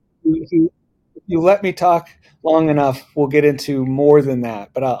let me talk long enough, we'll get into more than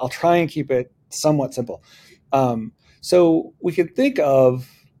that, but I'll try and keep it somewhat simple. So we can think of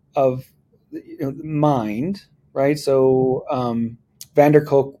the mind, right? So Van der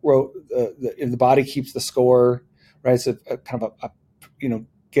Kolk wrote the body keeps the score, right? It's a kind of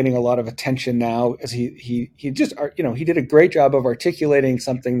getting a lot of attention now as he just he did a great job of articulating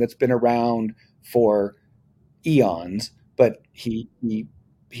something that's been around for eons, but he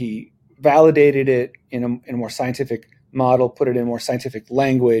validated it in a more scientific model, put it in more scientific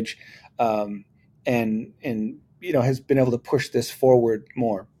language, and has been able to push this forward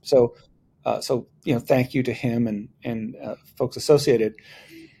more. So thank you to him and folks associated.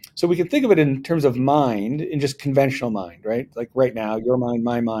 So we can think of it in terms of mind, in just conventional mind, right? Like right now, your mind,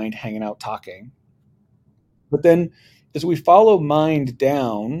 my mind, hanging out, talking. But then as we follow mind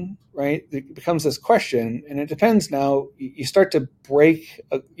down, right, it becomes this question, and it depends now. You start to break,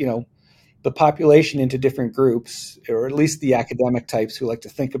 the population into different groups, or at least the academic types who like to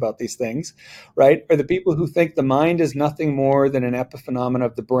think about these things, right? Are the people who think the mind is nothing more than an epiphenomena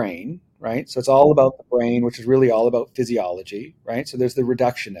of the brain, right? So it's all about the brain, which is really all about physiology, right? So there's the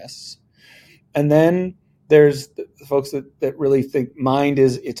reductionists. And then there's the folks that really think mind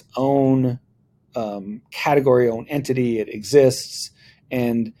is its own category, own entity. It exists,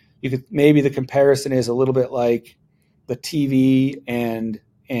 and maybe the comparison is a little bit like the TV and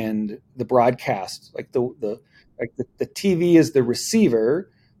the broadcast. Like the TV is the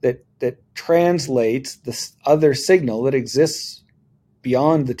receiver that translates this other signal that exists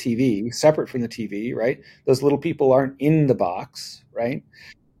beyond the TV, separate from the TV, right? Those little people aren't in the box, right?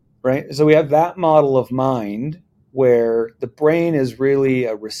 Right. So we have that model of mind where the brain is really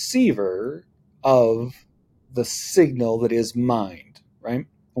a receiver of the signal that is mind, right?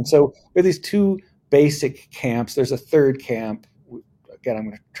 And so we have these two basic camps. There's a third camp. Again, I'm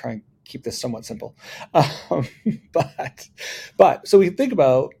going to try and keep this somewhat simple. Um, but so we can think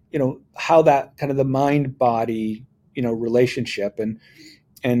about, how that kind of the mind body, relationship and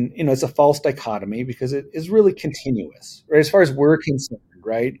it's a false dichotomy because it is really continuous, right? As far as we're concerned,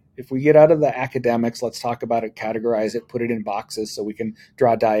 right? If we get out of the academics, let's talk about it, categorize it, put it in boxes so we can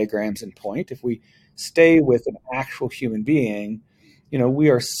draw diagrams and point. If we stay with an actual human being, we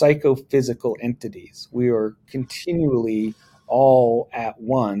are psychophysical entities. We are continually all at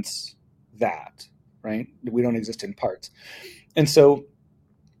once that, right? We don't exist in parts. And so,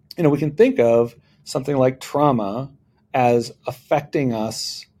 we can think of something like trauma as affecting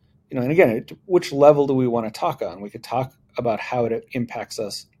us, and again, which level do we want to talk on? We could talk about how it impacts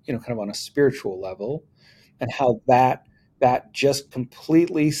us, kind of on a spiritual level, and how that just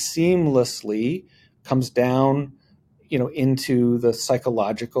completely seamlessly comes down, into the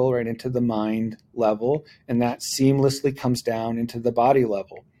psychological, right, into the mind level, and that seamlessly comes down into the body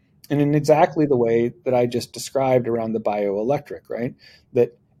level. And in exactly the way that I just described around the bioelectric, right?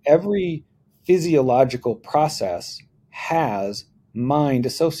 That every physiological process has mind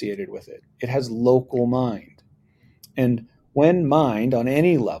associated with it. It has local mind. And when mind on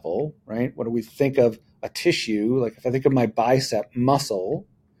any level, right, when we think of a tissue, like if I think of my bicep muscle,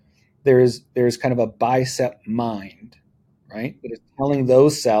 there's kind of a bicep mind, right? That is telling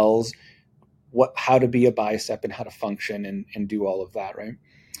those cells, how to be a bicep and how to function and do all of that, right?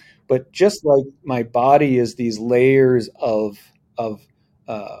 But just like my body is these layers of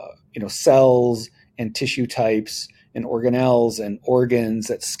cells and tissue types and organelles and organs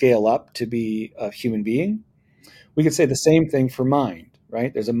that scale up to be a human being, we could say the same thing for mind,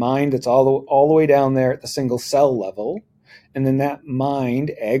 right? There's a mind that's all the way down there at the single cell level, and then that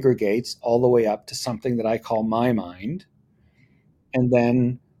mind aggregates all the way up to something that I call my mind. And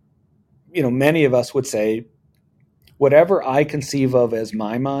then, many of us would say, whatever I conceive of as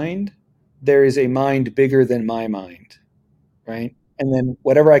my mind, there is a mind bigger than my mind, right? And then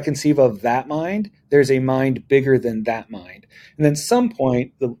whatever I conceive of that mind, there's a mind bigger than that mind. And then some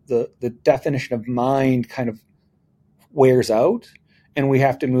point, the definition of mind kind of wears out, and we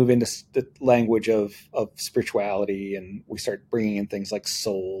have to move into the language of spirituality, and we start bringing in things like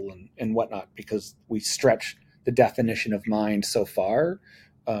soul and whatnot, because we stretch the definition of mind so far.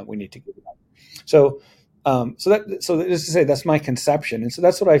 We need to give it up. So just to say, that's my conception, and so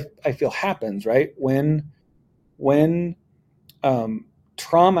that's what I feel happens, right? When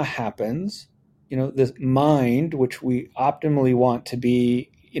trauma happens, this mind, which we optimally want to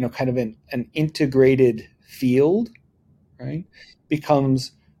be, kind of an integrated field, right,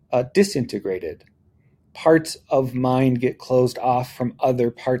 becomes disintegrated. Parts of mind get closed off from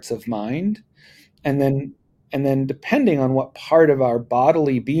other parts of mind, and then depending on what part of our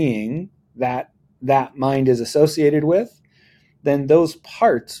bodily being that mind is associated with, then those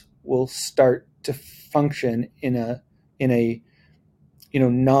parts will start to function in a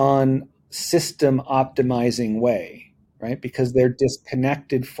non-system optimizing way, right? Because they're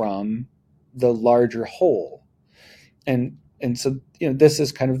disconnected from the larger whole. And so this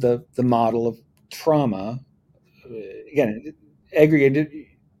is kind of the model of trauma. Again, aggregated,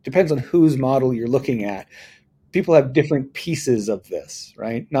 depends on whose model you're looking at. People have different pieces of this,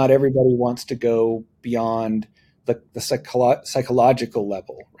 right? Not everybody wants to go beyond the psychological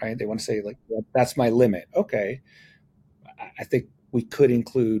level, right? They want to say, like, well, that's my limit. Okay, I think we could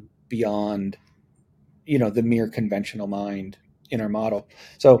include beyond, the mere conventional mind in our model.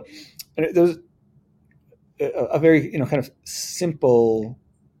 So there's a very, kind of simple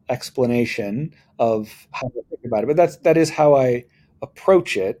explanation of how to think about it, but that is how I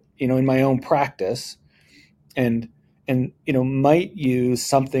approach it, in my own practice. And might use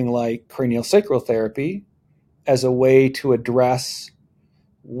something like cranial sacral therapy as a way to address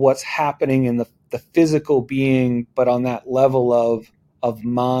what's happening in the physical being, but on that level of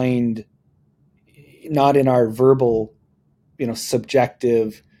mind, not in our verbal,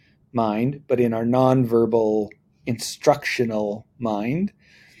 subjective mind, but in our nonverbal instructional mind.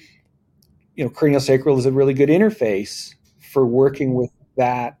 Cranial sacral is a really good interface for working with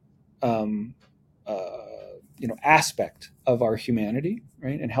that aspect of our humanity,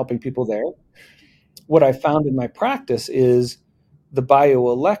 right, and helping people there. What I found in my practice is the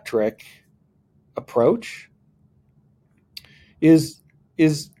bioelectric approach is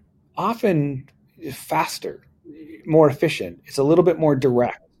often faster, more efficient. It's a little bit more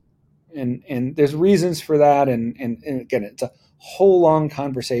direct, and there's reasons for that. And again, it's a whole long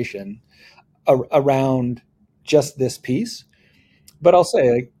conversation around just this piece. But I'll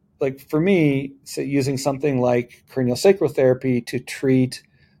say, like for me, so using something like cranial sacral therapy to treat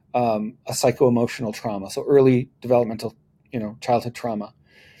a psycho-emotional trauma, so early developmental, childhood trauma.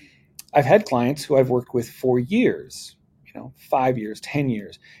 I've had clients who I've worked with for years, 5 years, 10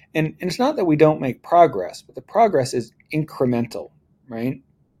 years. And it's not that we don't make progress, but the progress is incremental, right?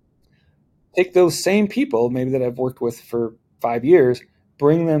 Take those same people, maybe that I've worked with for 5 years,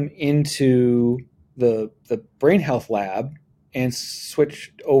 bring them into the brain health lab and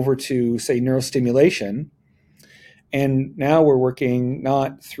switch over to, say, neurostimulation. And now we're working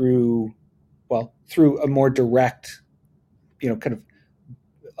not through a more direct, kind of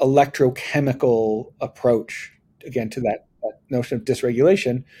electrochemical approach, again, to that notion of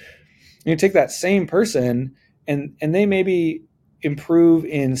dysregulation. You take that same person and they maybe improve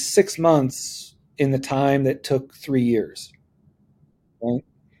in 6 months in the time that took 3 years. Right?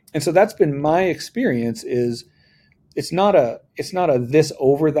 And so that's been my experience. Is it's not a this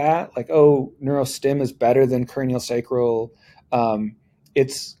over that, like, oh, neurostim is better than cranial sacral.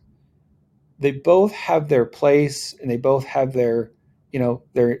 It's they both have their place, and they both have their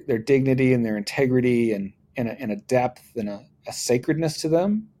their dignity and their integrity and a depth and a sacredness to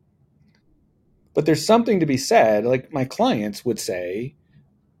them. But there's something to be said, like my clients would say,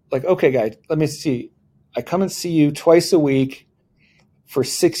 like, okay, guys, let me see. I come and see you twice a week for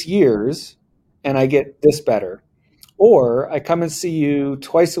 6 years and I get this better. Or I come and see you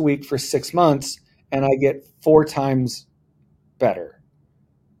twice a week for 6 months and I get 4 times better.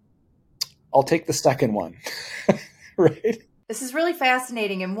 I'll take the second one. Right? This is really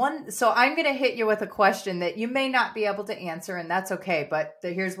fascinating. So I'm going to hit you with a question that you may not be able to answer, and that's okay. But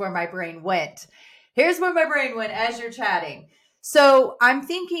here's where my brain went. Here's where my brain went as you're chatting. So I'm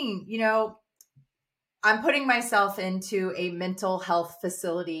thinking, I'm putting myself into a mental health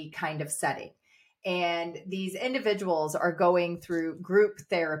facility kind of setting. And these individuals are going through group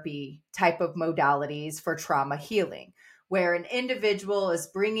therapy type of modalities for trauma healing, where an individual is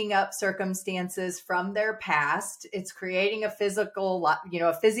bringing up circumstances from their past. It's creating a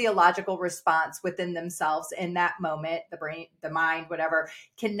physiological response within themselves in that moment. The brain, the mind, whatever,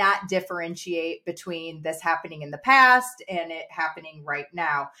 cannot differentiate between this happening in the past and it happening right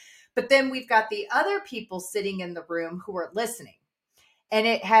now. But then we've got the other people sitting in the room who are listening. And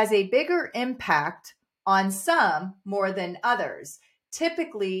it has a bigger impact on some more than others.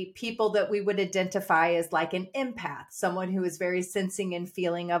 Typically, people that we would identify as like an empath, someone who is very sensing and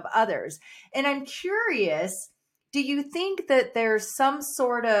feeling of others. And I'm curious, do you think that there's some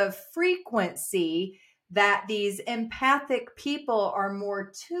sort of frequency that these empathic people are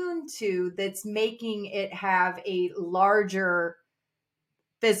more tuned to that's making it have a larger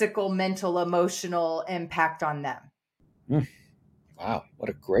physical, mental, emotional impact on them? Wow, what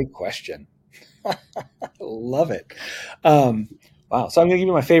a great question. Love it. Wow. So I'm going to give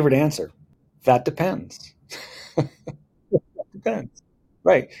you my favorite answer. That depends. Depends.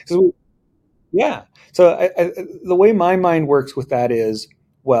 Right. So, yeah. So the way my mind works with that is,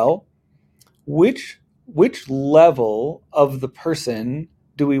 well, which level of the person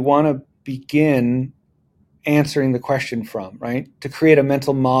do we want to begin answering the question from, right? To create a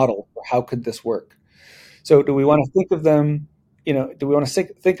mental model for how could this work? So do we want to think of them, do we want to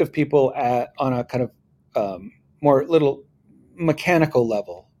think of people on a kind of more little mechanical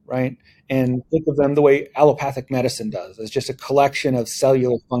level, right? And think of them the way allopathic medicine does, as just a collection of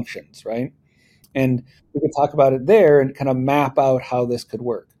cellular functions, right? And we could talk about it there and kind of map out how this could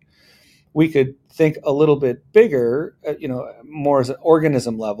work. We could think a little bit bigger, more as an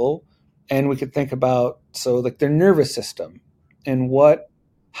organism level, and we could think about like their nervous system and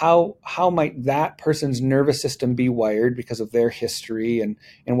how might that person's nervous system be wired because of their history and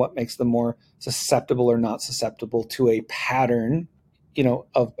what makes them more susceptible or not susceptible to a pattern,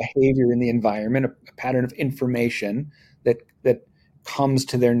 of behavior in the environment, a pattern of information that comes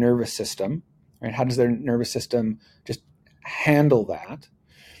to their nervous system, right? How does their nervous system just handle that?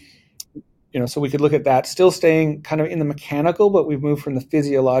 So we could look at that, still staying kind of in the mechanical, but we've moved from the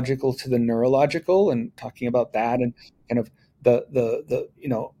physiological to the neurological and talking about that and kind of the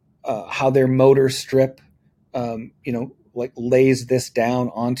how their motor strip, like lays this down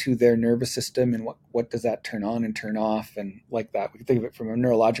onto their nervous system and what does that turn on and turn off and like that. We can think of it from a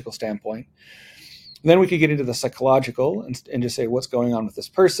neurological standpoint. And then we could get into the psychological and just say what's going on with this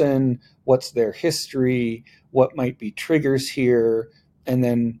person, what's their history, what might be triggers here, and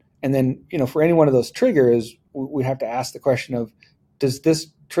then for any one of those triggers, we have to ask the question of, does this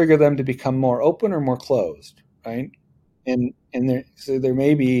trigger them to become more open or more closed, right? And there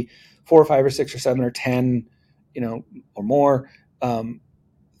may be 4 or 5 or 6 or 7 or 10, or more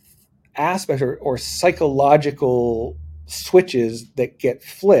aspects or psychological switches that get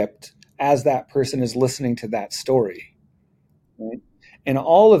flipped as that person is listening to that story, right? And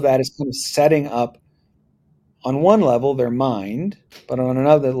all of that is kind of setting up, on one level, their mind, but on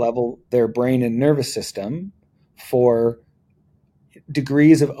another level, their brain and nervous system for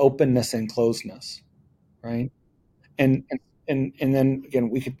degrees of openness and closeness, right? And then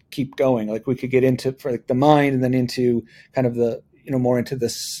again, we could keep going. Like we could get into for like the mind, and then into kind of the more into the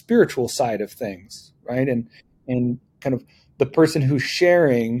spiritual side of things, right? And kind of the person who's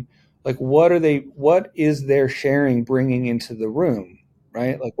sharing, like what is their sharing bringing into the room,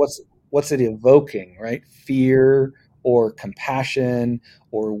 right? Like what's it evoking, right? Fear or compassion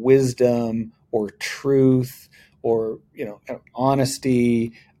or wisdom or truth or kind of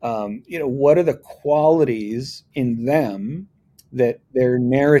honesty. What are the qualities in them that their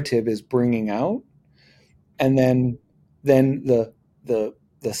narrative is bringing out, and then the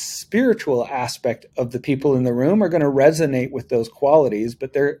spiritual aspect of the people in the room are going to resonate with those qualities,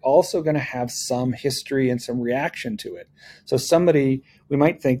 but they're also going to have some history and some reaction to it. So we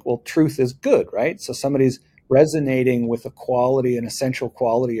might think, well, truth is good, right? So somebody's resonating with a quality, an essential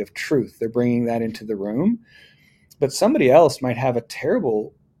quality of truth. They're bringing that into the room, but somebody else might have a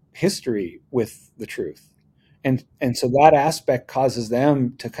terrible history with the truth. And so that aspect causes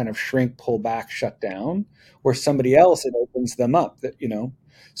them to kind of shrink, pull back, shut down, where somebody else, it opens them up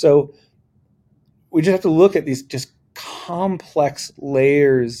so we just have to look at these just complex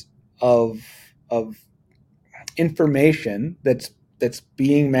layers of information that's that's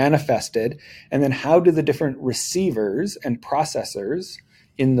being manifested, and then how do the different receivers and processors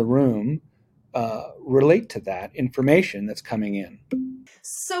in the room relate to that information that's coming in.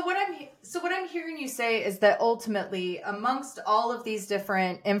 So what I'm hearing you say is that ultimately, amongst all of these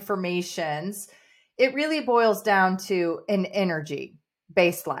different informations, it really boils down to an energy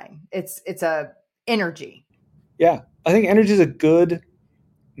baseline. It's a energy. Yeah, I think energy is a good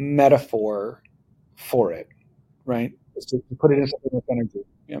metaphor for it, right? Just to put it in something with energy.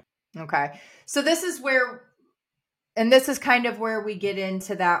 Yeah. Okay. So this is where, and this is kind of where we get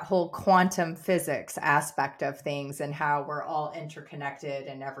into that whole quantum physics aspect of things and how we're all interconnected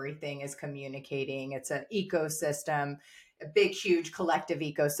and everything is communicating. It's an ecosystem, a big, huge collective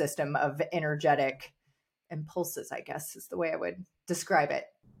ecosystem of energetic impulses, I guess is the way I would describe it.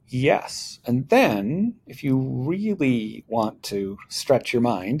 Yes. And then if you really want to stretch your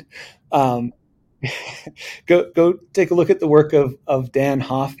mind, um, go take a look at the work of Dan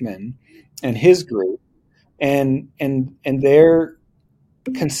Hoffman and his group and their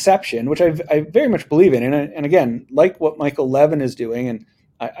conception, which I very much believe in. And again, like what Michael Levin is doing, and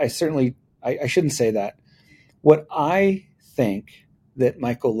I certainly, I shouldn't say that. What I think that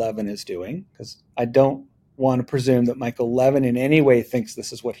Michael Levin is doing, because I don't want to presume that Michael Levin in any way thinks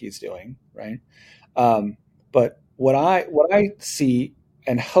this is what he's doing, right? But what I see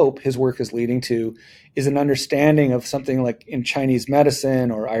and hope his work is leading to is an understanding of something like in Chinese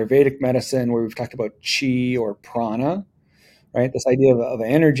medicine or Ayurvedic medicine, where we've talked about qi or prana, right? This idea of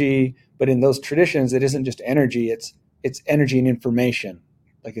energy, but in those traditions, it isn't just energy; it's energy and information,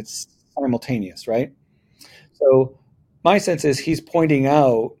 like it's simultaneous, right? So my sense is he's pointing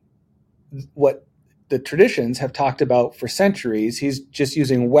out what the traditions have talked about for centuries. He's just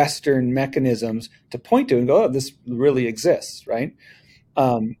using Western mechanisms to point to and go, oh, this really exists, right?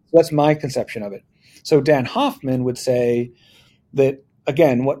 So that's my conception of it. So Dan Hoffman would say that,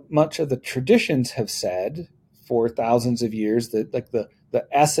 again, what much of the traditions have said for thousands of years, that like the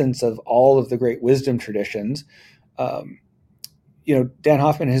essence of all of the great wisdom traditions, um, Dan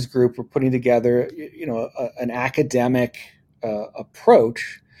Hoffman and his group were putting together, an academic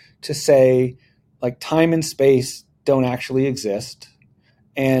approach to say, like, time and space don't actually exist,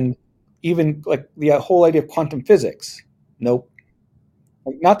 and even like the whole idea of quantum physics, nope.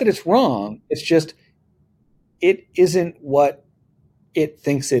 Like, not that it's wrong; it's just it isn't what it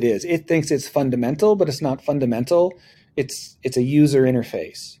thinks it is. It thinks it's fundamental, but it's not fundamental. It's a user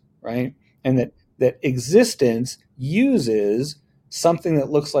interface, right? And that existence uses something that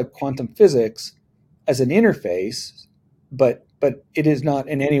looks like quantum physics as an interface, but it is not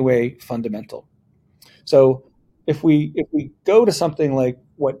in any way fundamental. So if we go to something like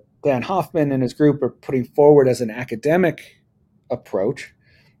what Dan Hoffman and his group are putting forward as an academic approach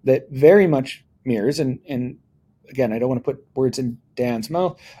that very much mirrors, and again, I don't want to put words in Dan's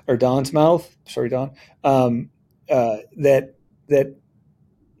mouth or Don's mouth. Sorry, Don. That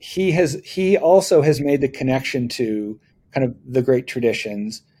he also has made the connection to kind of the great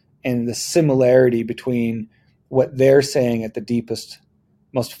traditions and the similarity between what they're saying at the deepest,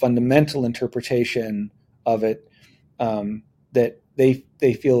 most fundamental interpretation of it, that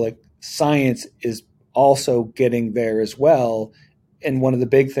they feel like science is also getting there as well. And one of the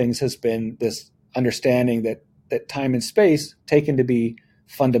big things has been this understanding that time and space, taken to be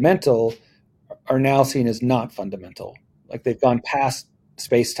fundamental, are now seen as not fundamental. Like they've gone past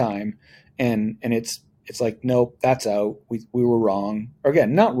space time, and it's like, nope, that's out. We were wrong. Or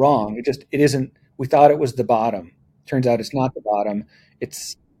again, not wrong. It isn't. We thought it was the bottom. Turns out it's not the bottom.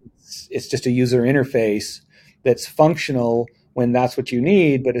 It's just a user interface that's functional when that's what you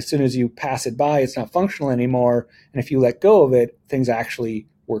need. But as soon as you pass it by, it's not functional anymore. And if you let go of it, things actually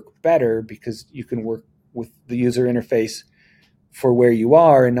work better because you can work with the user interface for where you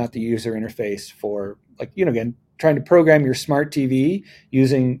are and not the user interface for, like, again, trying to program your smart TV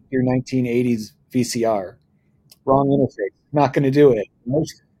using your 1980s VCR. Wrong interface. Not going to do it.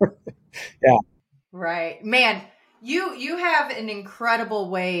 Yeah. Right. Man, you have an incredible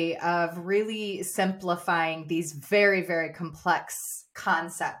way of really simplifying these very, very complex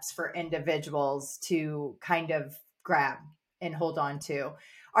concepts for individuals to kind of grab and hold on to.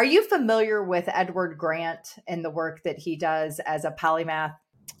 Are you familiar with Edward Grant and the work that he does as a polymath?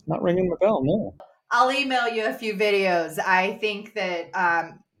 Not ringing the bell, no. I'll email you a few videos. I think that,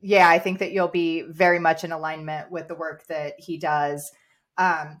 I think that you'll be very much in alignment with the work that he does.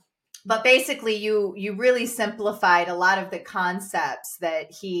 But basically, you really simplified a lot of the concepts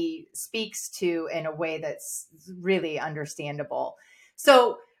that he speaks to in a way that's really understandable.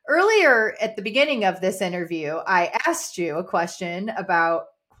 So earlier at the beginning of this interview, I asked you a question about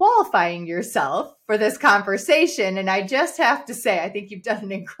qualifying yourself for this conversation. And I just have to say, I think you've done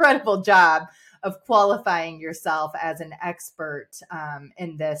an incredible job of qualifying yourself as an expert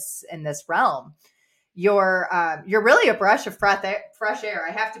in this realm. You're really a breath of fresh air.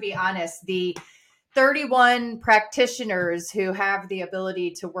 I have to be honest. The 31 practitioners who have the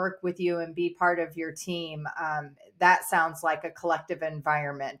ability to work with you and be part of your team, that sounds like a collective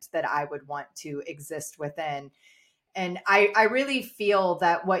environment that I would want to exist within. And I really feel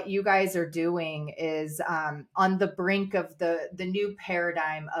that what you guys are doing is on the brink of the new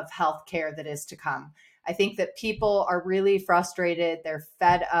paradigm of healthcare that is to come. I think that people are really frustrated. They're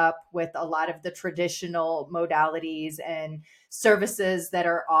fed up with a lot of the traditional modalities and services that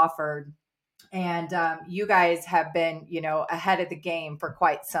are offered. And you guys have been, ahead of the game for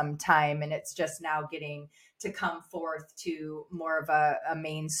quite some time. And it's just now getting to come forth to more of a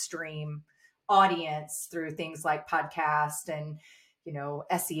mainstream audience through things like podcast and,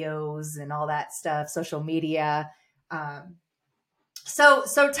 SEOs and all that stuff, social media.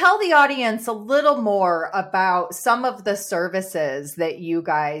 So tell the audience a little more about some of the services that you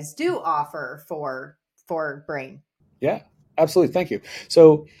guys do offer for Brain. Yeah, absolutely. Thank you.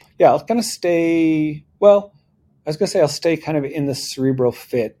 So yeah, I'll kind of stay, well, I was going to say I'll stay kind of in the cerebral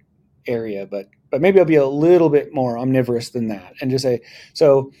fit area, but maybe I'll be a little bit more omnivorous than that and just say,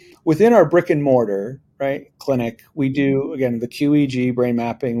 so within our brick and mortar, right, clinic, we do, again, the QEEG brain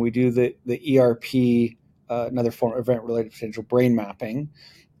mapping, we do the ERP, another form of event-related potential brain mapping,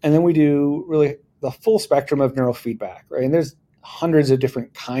 and then we do really the full spectrum of neurofeedback, right? And there's hundreds of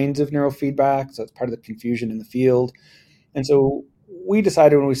different kinds of neurofeedback, so it's part of the confusion in the field. And so we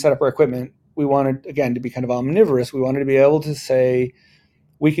decided when we set up our equipment, we wanted, again, to be kind of omnivorous. We wanted to be able to say,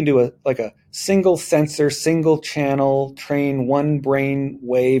 we can do a single sensor, single channel, train one brain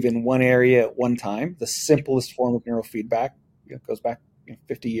wave in one area at one time, the simplest form of neurofeedback, goes back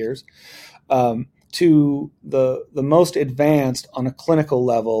 50 years, to the most advanced on a clinical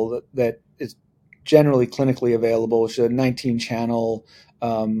level that is generally clinically available, which is a 19-channel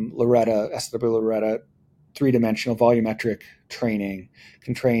Loretta, SW Loretta, three-dimensional volumetric training,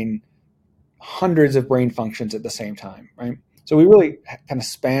 can train hundreds of brain functions at the same time, right? So we really kind of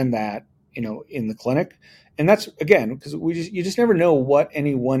span that, in the clinic. And that's, again, because you just never know what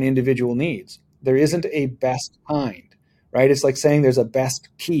any one individual needs. There isn't a best kind, right? It's like saying there's a best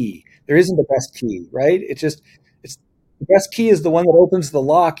key. There isn't a best key, right? It's the best key is the one that opens the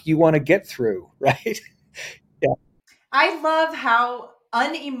lock you want to get through, right? Yeah. I love how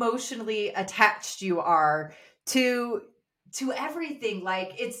unemotionally attached you are to everything.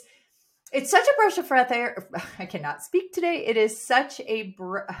 Like it's such a brush of fresh air. I cannot speak today. It is such a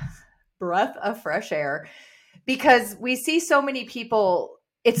breath of fresh air because we see so many people,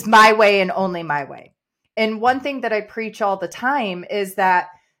 it's my way and only my way. And one thing that I preach all the time is that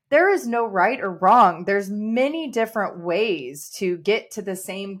there is no right or wrong. There's many different ways to get to the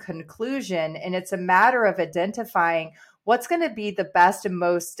same conclusion. And it's a matter of identifying what's going to be the best and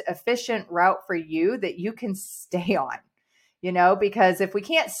most efficient route for you that you can stay on. Because if we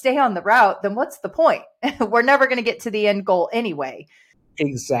can't stay on the route, then what's the point? We're never going to get to the end goal anyway.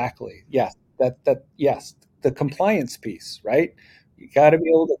 Exactly. Yeah. Yes. The compliance piece, right? You got to be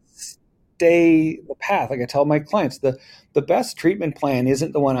able to stay the path. Like I tell my clients, the best treatment plan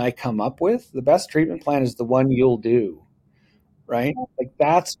isn't the one I come up with. The best treatment plan is the one you'll do, right? Like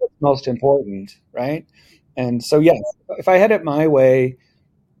that's what's most important, right? And so, yes, if I had it my way,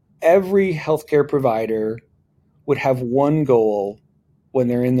 every healthcare provider would have one goal when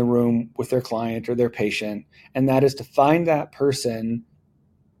they're in the room with their client or their patient, and that is to find that person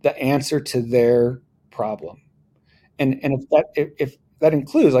the answer to their problem. And if that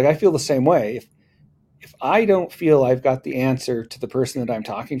includes, like I feel the same way. If I don't feel I've got the answer to the person that I'm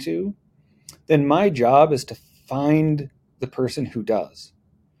talking to, then my job is to find the person who does.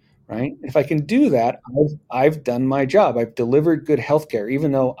 Right? If I can do that, I've done my job. I've delivered good healthcare,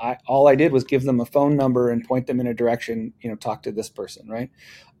 even though all I did was give them a phone number and point them in a direction. Talk to this person, right?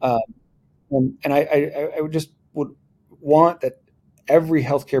 And I would want that every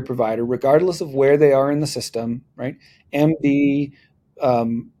healthcare provider, regardless of where they are in the system, right? MD,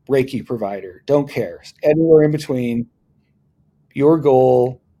 Reiki provider, don't care, anywhere in between. Your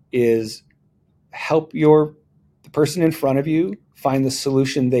goal is help the person in front of you find the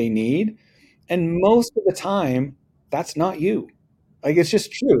solution they need. And most of the time, that's not you. Like, it's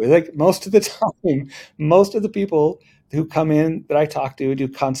just true. Like most of the time, most of the people who come in that I talk to do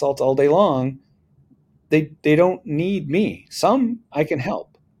consults all day long, they don't need me. Some I can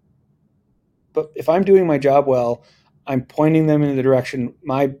help. But if I'm doing my job well, I'm pointing them in the direction,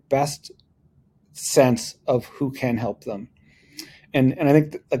 my best sense of who can help them. And I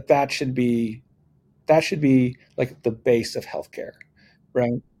think like that should be like the base of healthcare,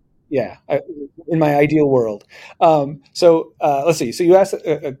 right? Yeah, in my ideal world. Let's see. So you asked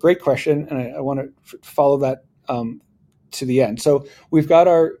a great question, and I want to follow that to the end. So we've got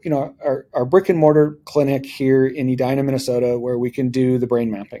our brick and mortar clinic here in Edina, Minnesota, where we can do the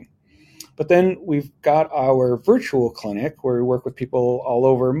brain mapping. But then we've got our virtual clinic where we work with people all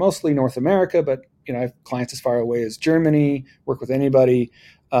over, mostly North America, but I have clients as far away as Germany, work with anybody,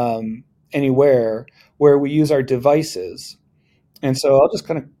 anywhere, where we use our devices. And so I'll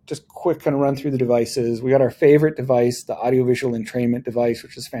just quick kind of run through the devices. We got our favorite device, the audiovisual entrainment device,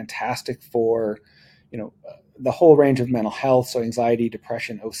 which is fantastic for, the whole range of mental health. So anxiety,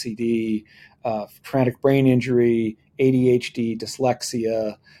 depression, OCD, traumatic brain injury, ADHD,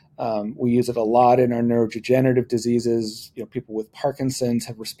 dyslexia. We use it a lot in our neurodegenerative diseases. People with Parkinson's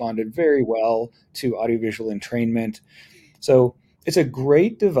have responded very well to audiovisual entrainment. So it's a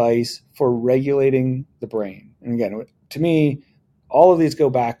great device for regulating the brain. And again, to me, all of these go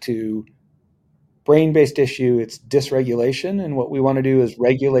back to brain-based issue. It's dysregulation, and what we want to do is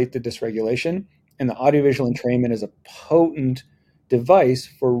regulate the dysregulation. And the audiovisual entrainment is a potent device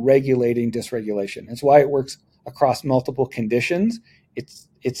for regulating dysregulation. That's why it works across multiple conditions.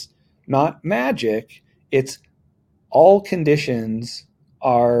 It's not magic. It's all conditions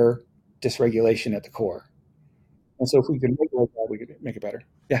are dysregulation at the core. And so if we can regulate that, we can make it better.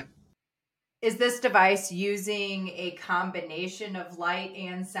 Yeah. Is this device using a combination of light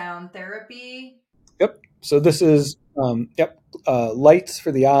and sound therapy? Yep. So this is lights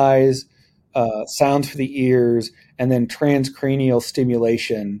for the eyes, sounds for the ears, and then transcranial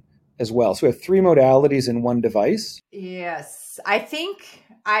stimulation as well. So we have three modalities in one device. Yes. I think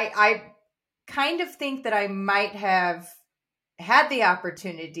I kind of think that I might have had the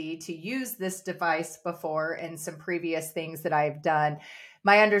opportunity to use this device before in some previous things that I've done.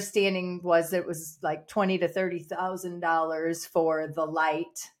 My understanding was it was like $20,000 to $30,000 for the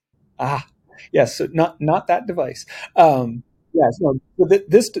light. Yes. So not that device. Yes. No.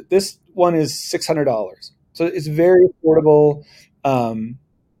 This one is $600. So it's very affordable.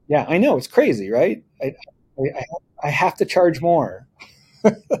 Yeah, I know it's crazy, right? I have to charge more.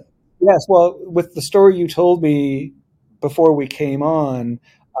 Yes. Well, with the story you told me before we came on,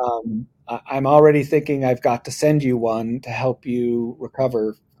 I'm already thinking I've got to send you one to help you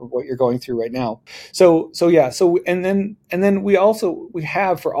recover from what you're going through right now. So yeah. And then we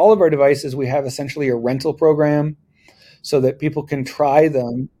have for all of our devices, we have essentially a rental program so that people can try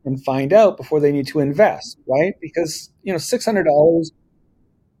them and find out before they need to invest, right? Because $600.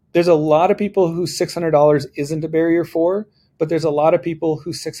 There's a lot of people who $600 isn't a barrier for, but there's a lot of people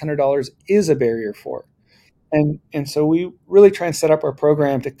who $600 is a barrier for. And so we really try and set up our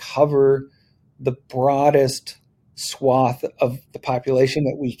program to cover the broadest swath of the population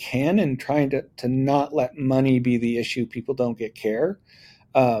that we can, and trying to not let money be the issue. People don't get care.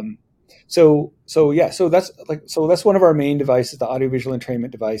 Um, so that's one of our main devices, the audiovisual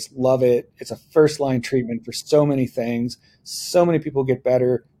entrainment device. Love it. It's a first line treatment for so many things. So many people get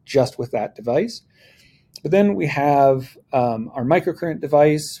better just with that device. But then we have our microcurrent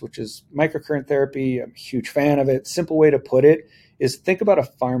device, which is microcurrent therapy. I'm a huge fan of it. Simple way to put it is think about a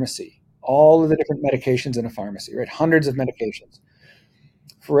pharmacy, all of the different medications in a pharmacy, right? Hundreds of medications.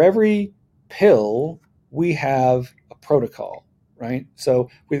 For every pill, we have a protocol, right? So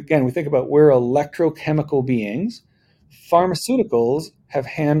we think about we're electrochemical beings. Pharmaceuticals have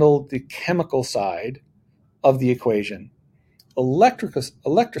handled the chemical side of the equation.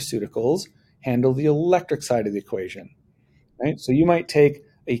 Electroceuticals handle the electric side of the equation, right? So you might take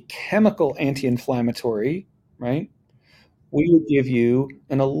a chemical anti-inflammatory, right? We would give you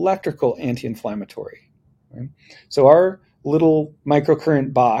an electrical anti-inflammatory, right? So our little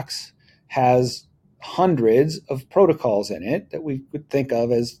microcurrent box has hundreds of protocols in it that we could think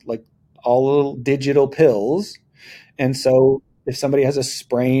of as like all little digital pills. And so if somebody has a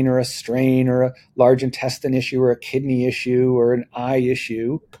sprain or a strain or a large intestine issue or a kidney issue or an eye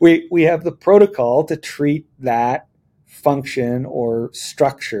issue, we have the protocol to treat that function or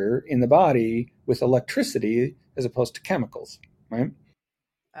structure in the body with electricity as opposed to chemicals, right?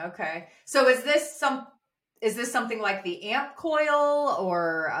 Okay. So is this something like the amp coil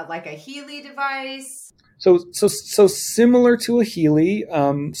or like a Healy device? So similar to a Healy.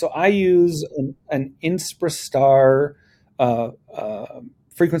 So I use an Inspirastar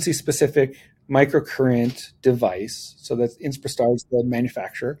frequency specific microcurrent device. So that's Inspirastar is the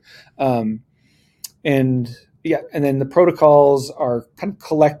manufacturer, and yeah, and then the protocols are kind of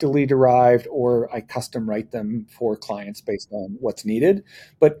collectively derived, or I custom write them for clients based on what's needed.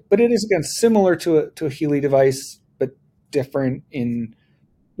 But it is again similar to a Healy device, but different in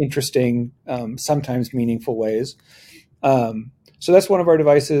interesting, sometimes meaningful ways. So that's one of our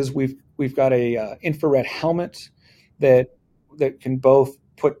devices. We've got a infrared helmet that can both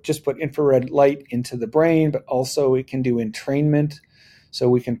put infrared light into the brain, but also it can do entrainment. So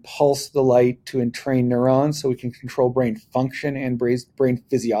we can pulse the light to entrain neurons, so we can control brain function and brain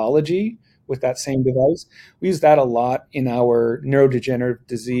physiology with that same device. We use that a lot in our neurodegenerative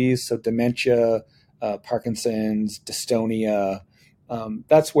disease, so dementia, Parkinson's, dystonia.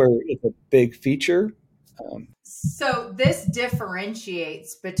 That's where it's a big feature. So this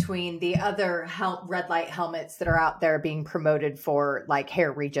differentiates between the other red light helmets that are out there being promoted for like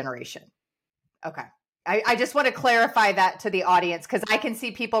hair regeneration. Okay. I just want to clarify that to the audience, because I can see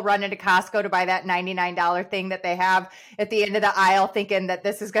people run into Costco to buy that $99 thing that they have at the end of the aisle thinking that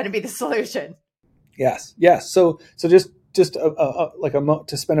this is going to be the solution. Yes. So just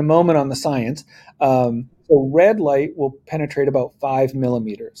to spend a moment on the science. So red light will penetrate about 5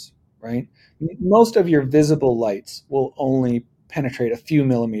 millimeters, right? Most of your visible lights will only penetrate a few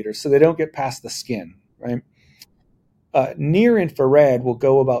millimeters, so they don't get past the skin, right? Near infrared will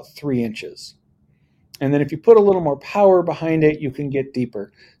go about 3 inches. And then if you put a little more power behind it, you can get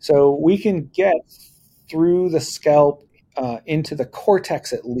deeper. So we can get through the scalp into the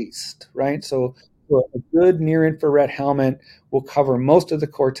cortex at least, right? So a good near infrared helmet will cover most of the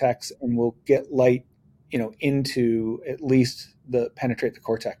cortex and will get light, into at least penetrate the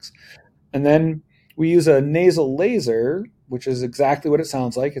cortex. And then we use a nasal laser, which is exactly what it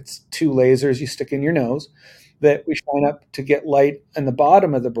sounds like. It's 2 lasers you stick in your nose that we shine up to get light in the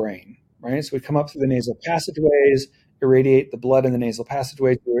bottom of the brain, right? So we come up through the nasal passageways, irradiate the blood in the nasal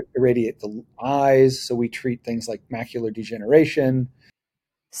passageways, irradiate the eyes. So we treat things like macular degeneration.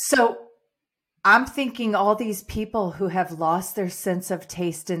 So I'm thinking all these people who have lost their sense of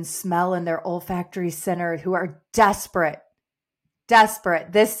taste and smell in their olfactory center, who are desperate.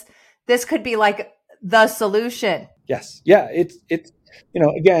 This could be like the solution. Yes. Yeah. It's,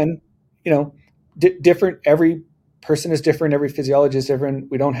 again, different. Every person is different. Every physiology is different.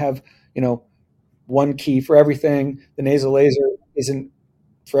 We don't have, one key for everything. The nasal laser isn't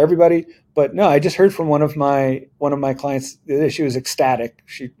for everybody, but no, I just heard from one of my clients that she was ecstatic.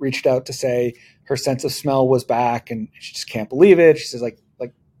 She reached out to say her sense of smell was back and she just can't believe it. She says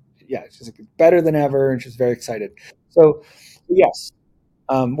yeah, she's like, better than ever. And she's very excited. So yes,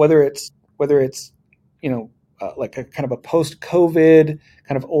 whether it's like a kind of a post-COVID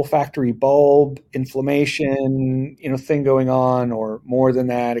kind of olfactory bulb inflammation, thing going on, or more than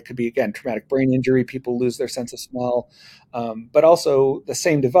that. It could be, again, traumatic brain injury. People lose their sense of smell. But also the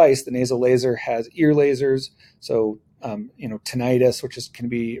same device, the nasal laser, has ear lasers. So, tinnitus, can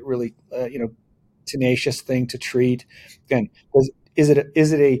be really, tenacious thing to treat. Again, is it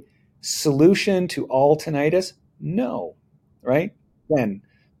a solution to all tinnitus? No, right? Again,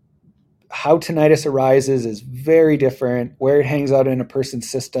 how tinnitus arises is very different. Where it hangs out in a person's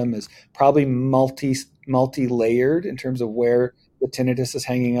system is probably multi-layered in terms of where the tinnitus is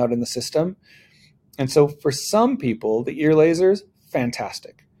hanging out in the system. And so for some people, the ear lasers,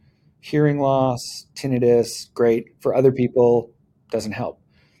 fantastic. Hearing loss, tinnitus, great. For other people, doesn't help.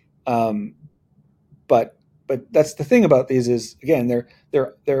 But that's the thing about these is, again,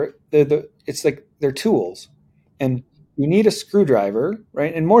 it's like they're tools. And you need a screwdriver,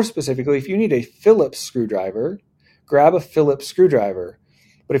 right? And more specifically, if you need a Phillips screwdriver, grab a Phillips screwdriver.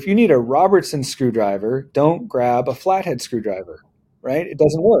 But if you need a Robertson screwdriver, don't grab a flathead screwdriver, right? It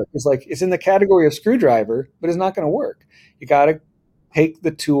doesn't work. It's like it's in the category of screwdriver, but it's not going to work. You got to take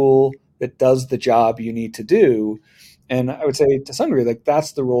the tool that does the job you need to do. And I would say to some degree, like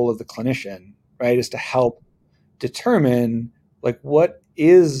that's the role of the clinician, right? Is to help determine like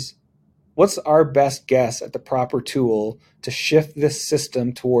what's our best guess at the proper tool to shift this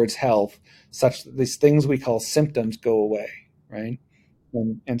system towards health, such that these things we call symptoms go away, right?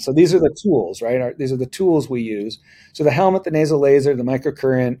 And so these are the tools, right? These are the tools we use. So the helmet, the nasal laser, the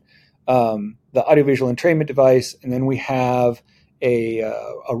microcurrent, the audiovisual entrainment device, and then we have a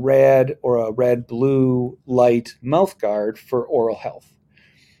red or a red-blue light mouth guard for oral health.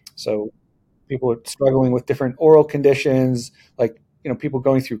 So people are struggling with different oral conditions, like people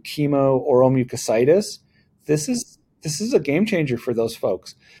going through chemo, oral mucositis. This is a game changer for those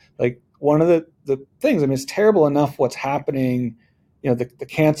folks. Like one of the things, I mean, it's terrible enough what's happening, the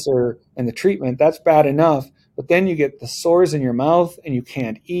cancer and the treatment, that's bad enough. But then you get the sores in your mouth and you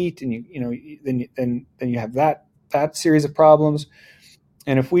can't eat, and then you have that series of problems.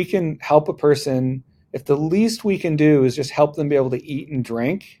 And if we can help a person, if the least we can do is just help them be able to eat and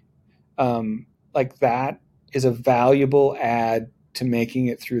drink, like that is a valuable add to making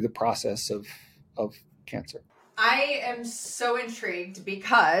it through the process of cancer. I am so intrigued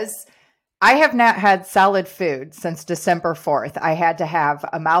because I have not had solid food since December 4th. I had to have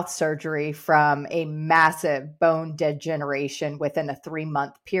a mouth surgery from a massive bone degeneration within a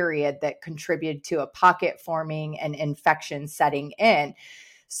 3-month period that contributed to a pocket forming and infection setting in.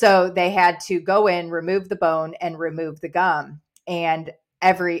 So they had to go in, remove the bone, and remove the gum. And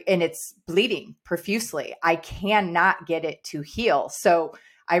it's bleeding profusely. I cannot get it to heal. So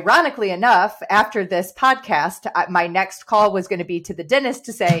ironically enough, after this podcast, my next call was going to be to the dentist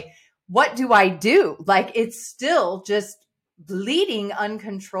to say, what do I do? Like, it's still just bleeding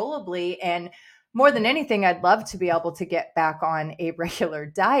uncontrollably. And more than anything, I'd love to be able to get back on a regular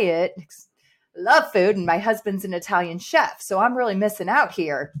diet. Love food, and my husband's an Italian chef, so I'm really missing out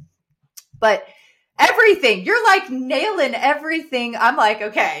here. But everything, you're like nailing everything. I'm like,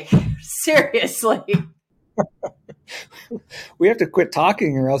 okay, seriously. We have to quit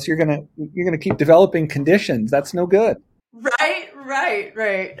talking, or else you're gonna keep developing conditions. That's no good. Right.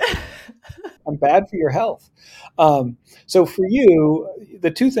 I'm bad for your health. So for you,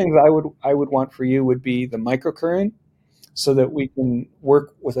 the two things I would want for you would be the microcurrent, so that we can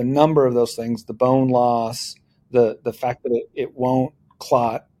work with a number of those things: the bone loss, the fact that it won't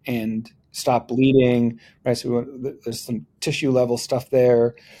clot and stop bleeding, right? So there's some tissue level stuff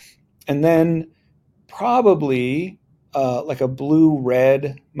there, and then probably like a blue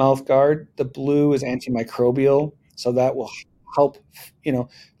red mouth guard. The blue is antimicrobial, so that will help. You know,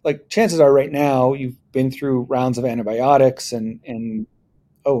 like chances are right now you've been through rounds of antibiotics and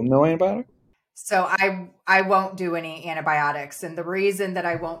oh, no antibiotic. So I won't do any antibiotics. And the reason that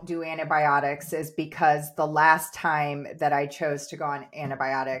I won't do antibiotics is because the last time that I chose to go on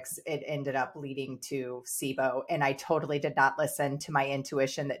antibiotics, it ended up leading to SIBO. And I totally did not listen to my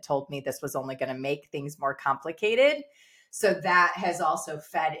intuition that told me this was only going to make things more complicated. So that has also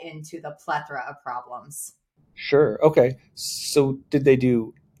fed into the plethora of problems. Sure. Okay. So did they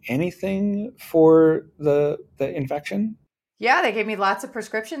do anything for the infection? Yeah, they gave me lots of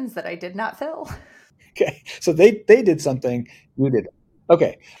prescriptions that I did not fill. Okay. So they did something. You did.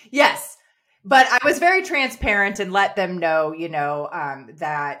 Okay. Yes. But I was very transparent and let them know,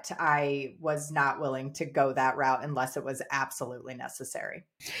 that I was not willing to go that route unless it was absolutely necessary.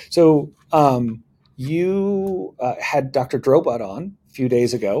 So you had Dr. Drobot on a few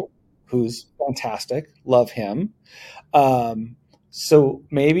days ago, who's fantastic. Love him. Um, so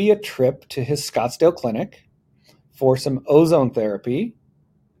maybe a trip to his Scottsdale clinic for some ozone therapy,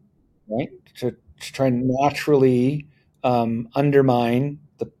 right? To try and naturally undermine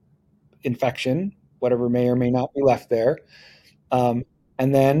the infection, whatever may or may not be left there. Um,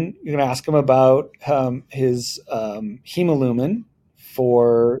 and then you're going to ask him about his hemolumin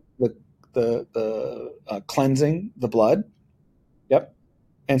for the cleansing the blood. Yep.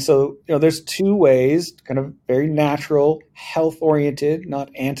 And so, there's two ways, kind of very natural, health oriented, not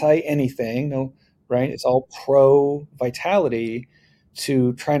anti anything. No, right? It's all pro vitality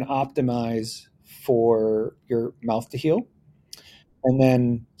to try and optimize for your mouth to heal. And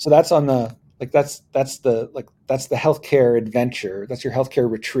then, so that's on the, like, that's the healthcare adventure. That's your healthcare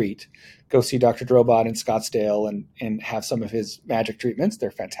retreat. Go see Dr. Drobot in Scottsdale and have some of his magic treatments.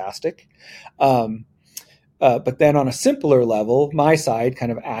 They're fantastic. Um, but then on a simpler level, my side,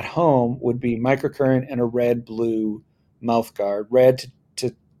 kind of at home, would be microcurrent and a red blue mouth guard. Red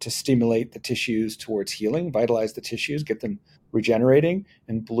to stimulate the tissues towards healing, vitalize the tissues, get them regenerating,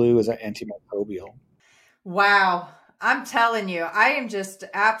 and blue is an antimicrobial. Wow. I'm telling you, I am just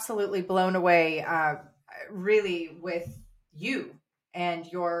absolutely blown away, really, with you and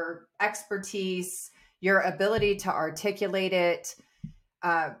your expertise, your ability to articulate it.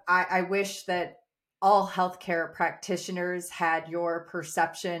 I wish that all healthcare practitioners had your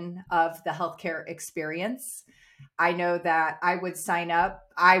perception of the healthcare experience. I know that I would sign up.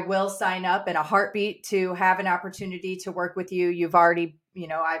 I will sign up in a heartbeat to have an opportunity to work with you. You've already,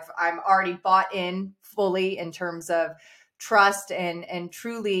 I'm already bought in fully in terms of trust and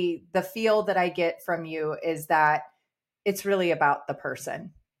truly the feel that I get from you is that it's really about the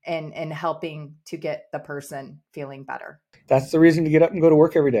person and helping to get the person feeling better. That's the reason to get up and go to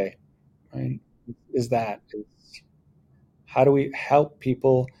work every day, right? Is how do we help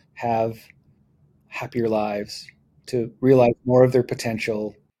people have happier lives, to realize more of their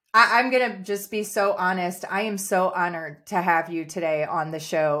potential? I'm going to just be so honest. I am so honored to have you today on the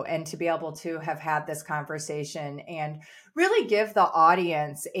show and to be able to have had this conversation and really give the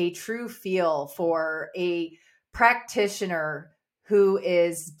audience a true feel for a practitioner who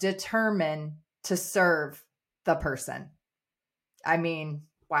is determined to serve the person. I mean,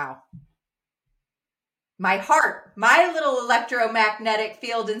 wow. my heart, my little electromagnetic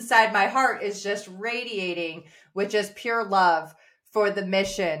field inside my heart is just radiating with just pure love for the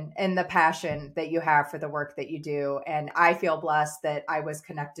mission and the passion that you have for the work that you do. And I feel blessed that I was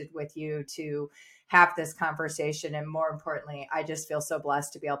connected with you to have this conversation. And more importantly, I just feel so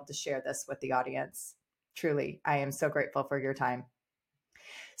blessed to be able to share this with the audience. Truly, I am so grateful for your time.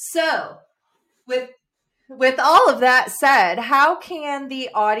 So with all of that said, how can the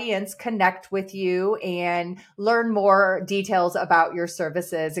audience connect with you and learn more details about your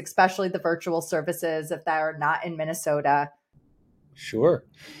services, especially the virtual services if they are not in Minnesota? Sure.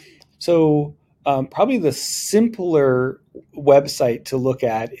 So probably the simpler website to look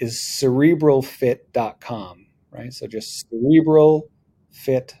at is cerebralfit.com, right? So just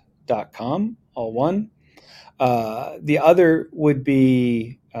cerebralfit.com, all one. The other would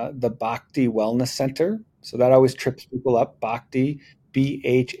be the Bhakti Wellness Center. So that always trips people up. Bhakti,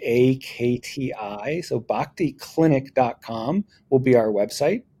 BHAKTI. So bhakticlinic.com will be our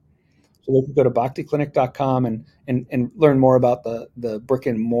website. So they can go to bhakticlinic.com and learn more about the brick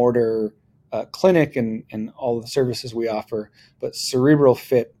and mortar clinic and all the services we offer. But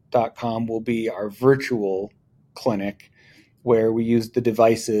cerebralfit.com will be our virtual clinic where we use the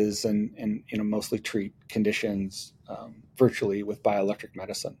devices and mostly treat conditions virtually with bioelectric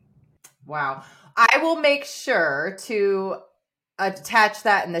medicine. Wow. I will make sure to attach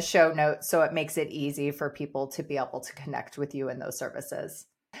that in the show notes so it makes it easy for people to be able to connect with you in those services.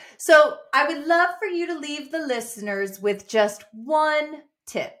 So I would love for you to leave the listeners with just one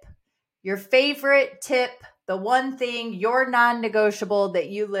tip, your favorite tip, the one thing, your non-negotiable that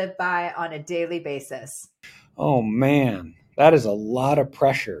you live by on a daily basis. Oh man, that is a lot of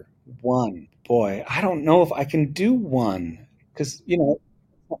pressure. One, boy, I don't know if I can do one because,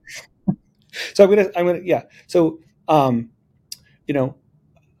 so I'm gonna, yeah. So, hug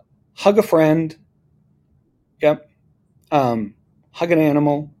a friend. Yep. Hug an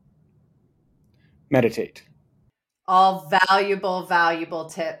animal. Meditate. All valuable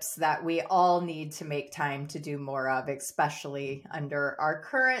tips that we all need to make time to do more of, especially under our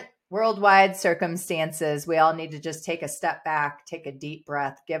current worldwide circumstances. We all need to just take a step back, take a deep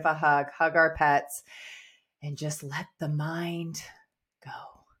breath, give a hug our pets, and just let the mind go.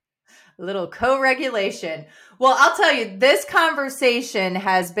 A little co-regulation. Well, I'll tell you, this conversation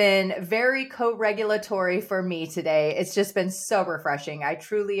has been very co-regulatory for me today. It's just been so refreshing. I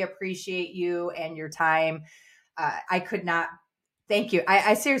truly appreciate you and your time. I could not thank you.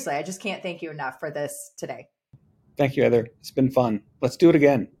 I seriously, I just can't thank you enough for this today. Thank you, Heather. It's been fun. Let's do it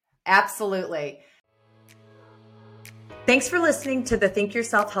again. Absolutely. Thanks for listening to the Think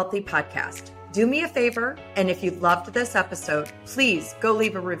Yourself Healthy podcast. Do me a favor, and if you loved this episode, please go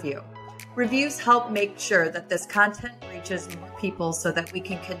leave a review. Reviews help make sure that this content reaches more people so that we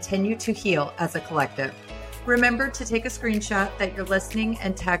can continue to heal as a collective. Remember to take a screenshot that you're listening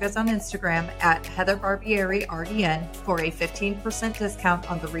and tag us on Instagram at Heather Barbieri RDN for a 15%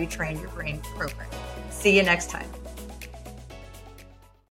 discount on the Retrain Your Brain program. See you next time.